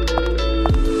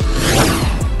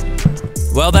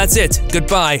 Well, that's it.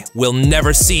 Goodbye. We'll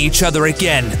never see each other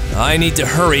again. I need to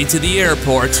hurry to the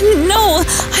airport. No,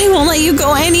 I won't let you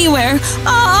go anywhere.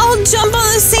 I'll jump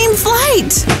on the same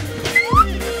flight.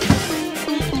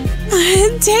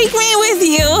 Take me with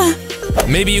you.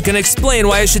 Maybe you can explain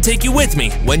why I should take you with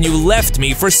me when you left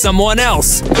me for someone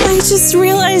else. I just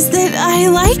realized that I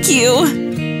like you.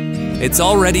 It's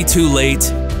already too late.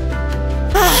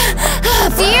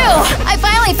 Phew! I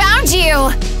finally found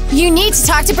you! You need to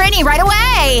talk to Brittany right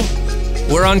away!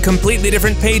 We're on completely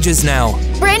different pages now.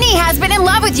 Brittany has been in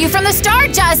love with you from the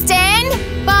start, Justin!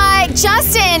 But,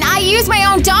 Justin, I used my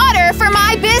own daughter for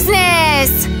my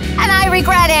business! And I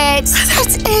regret it!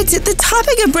 That's it! The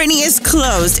topic of Brittany is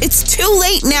closed. It's too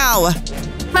late now!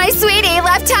 My sweetie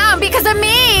left town because of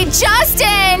me,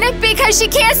 Justin! Because she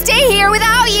can't stay here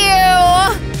without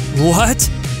you! What?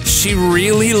 She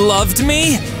really loved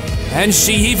me? And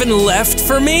she even left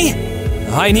for me?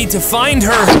 I need to find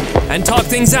her and talk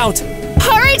things out.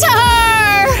 Hurry to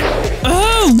her!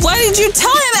 Oh, why did you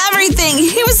tell him everything?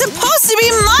 He was supposed to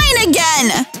be mine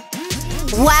again!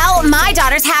 Well, my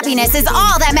daughter's happiness is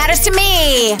all that matters to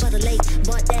me!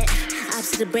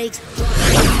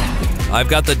 I've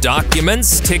got the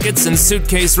documents, tickets, and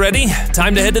suitcase ready.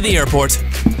 Time to head to the airport.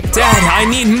 Dad, I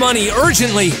need money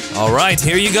urgently. All right,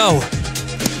 here you go.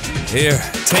 Here,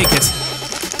 take it.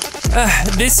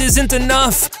 This isn't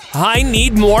enough. I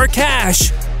need more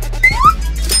cash.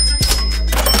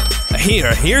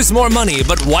 Here's more money,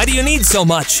 but why do you need so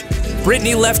much?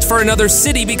 Brittany left for another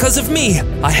city because of me.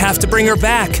 I have to bring her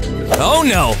back. Oh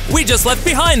no, we just left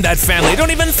behind that family.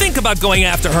 Don't even think about going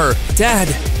after her. Dad,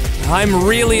 I'm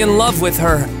really in love with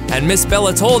her, and Miss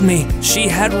Bella told me she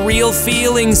had real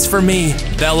feelings for me.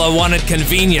 Bella wanted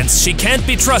convenience. She can't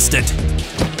be trusted.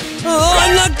 Oh,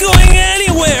 I'm not going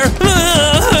anywhere!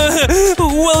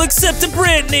 Well, except to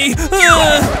Brittany!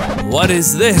 What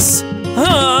is this?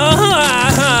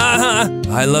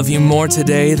 I love you more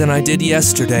today than I did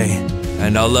yesterday,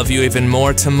 and I'll love you even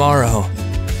more tomorrow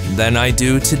than I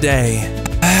do today.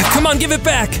 Come on, give it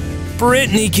back!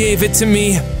 Brittany gave it to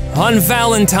me on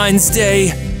Valentine's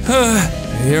Day.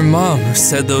 Your mom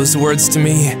said those words to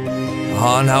me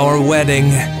on our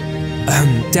wedding.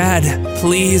 Dad,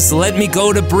 please let me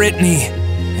go to Brittany.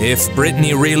 If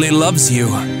Brittany really loves you,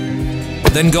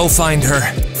 then go find her.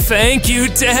 Thank you,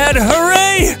 Dad!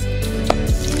 Hooray!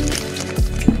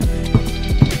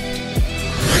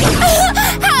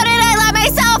 How did I let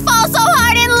myself fall so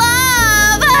hard in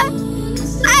love?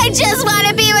 I just want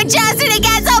to be with Justin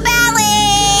again so badly!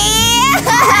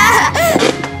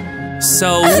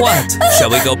 So what? Shall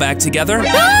we go back together?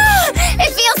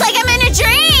 It feels like I'm in a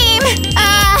dream!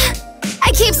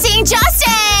 I keep seeing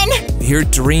Justin! Your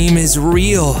dream is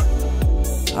real.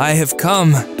 I have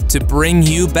come to bring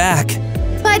you back.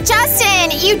 But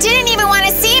Justin, you didn't even want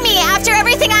to see me after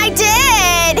everything I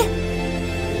did!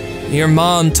 Your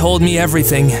mom told me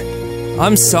everything.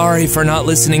 I'm sorry for not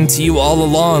listening to you all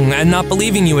along and not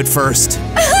believing you at first.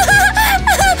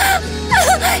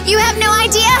 You have no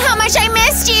idea how much I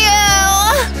missed you!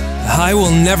 I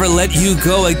will never let you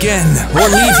go again or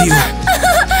leave you.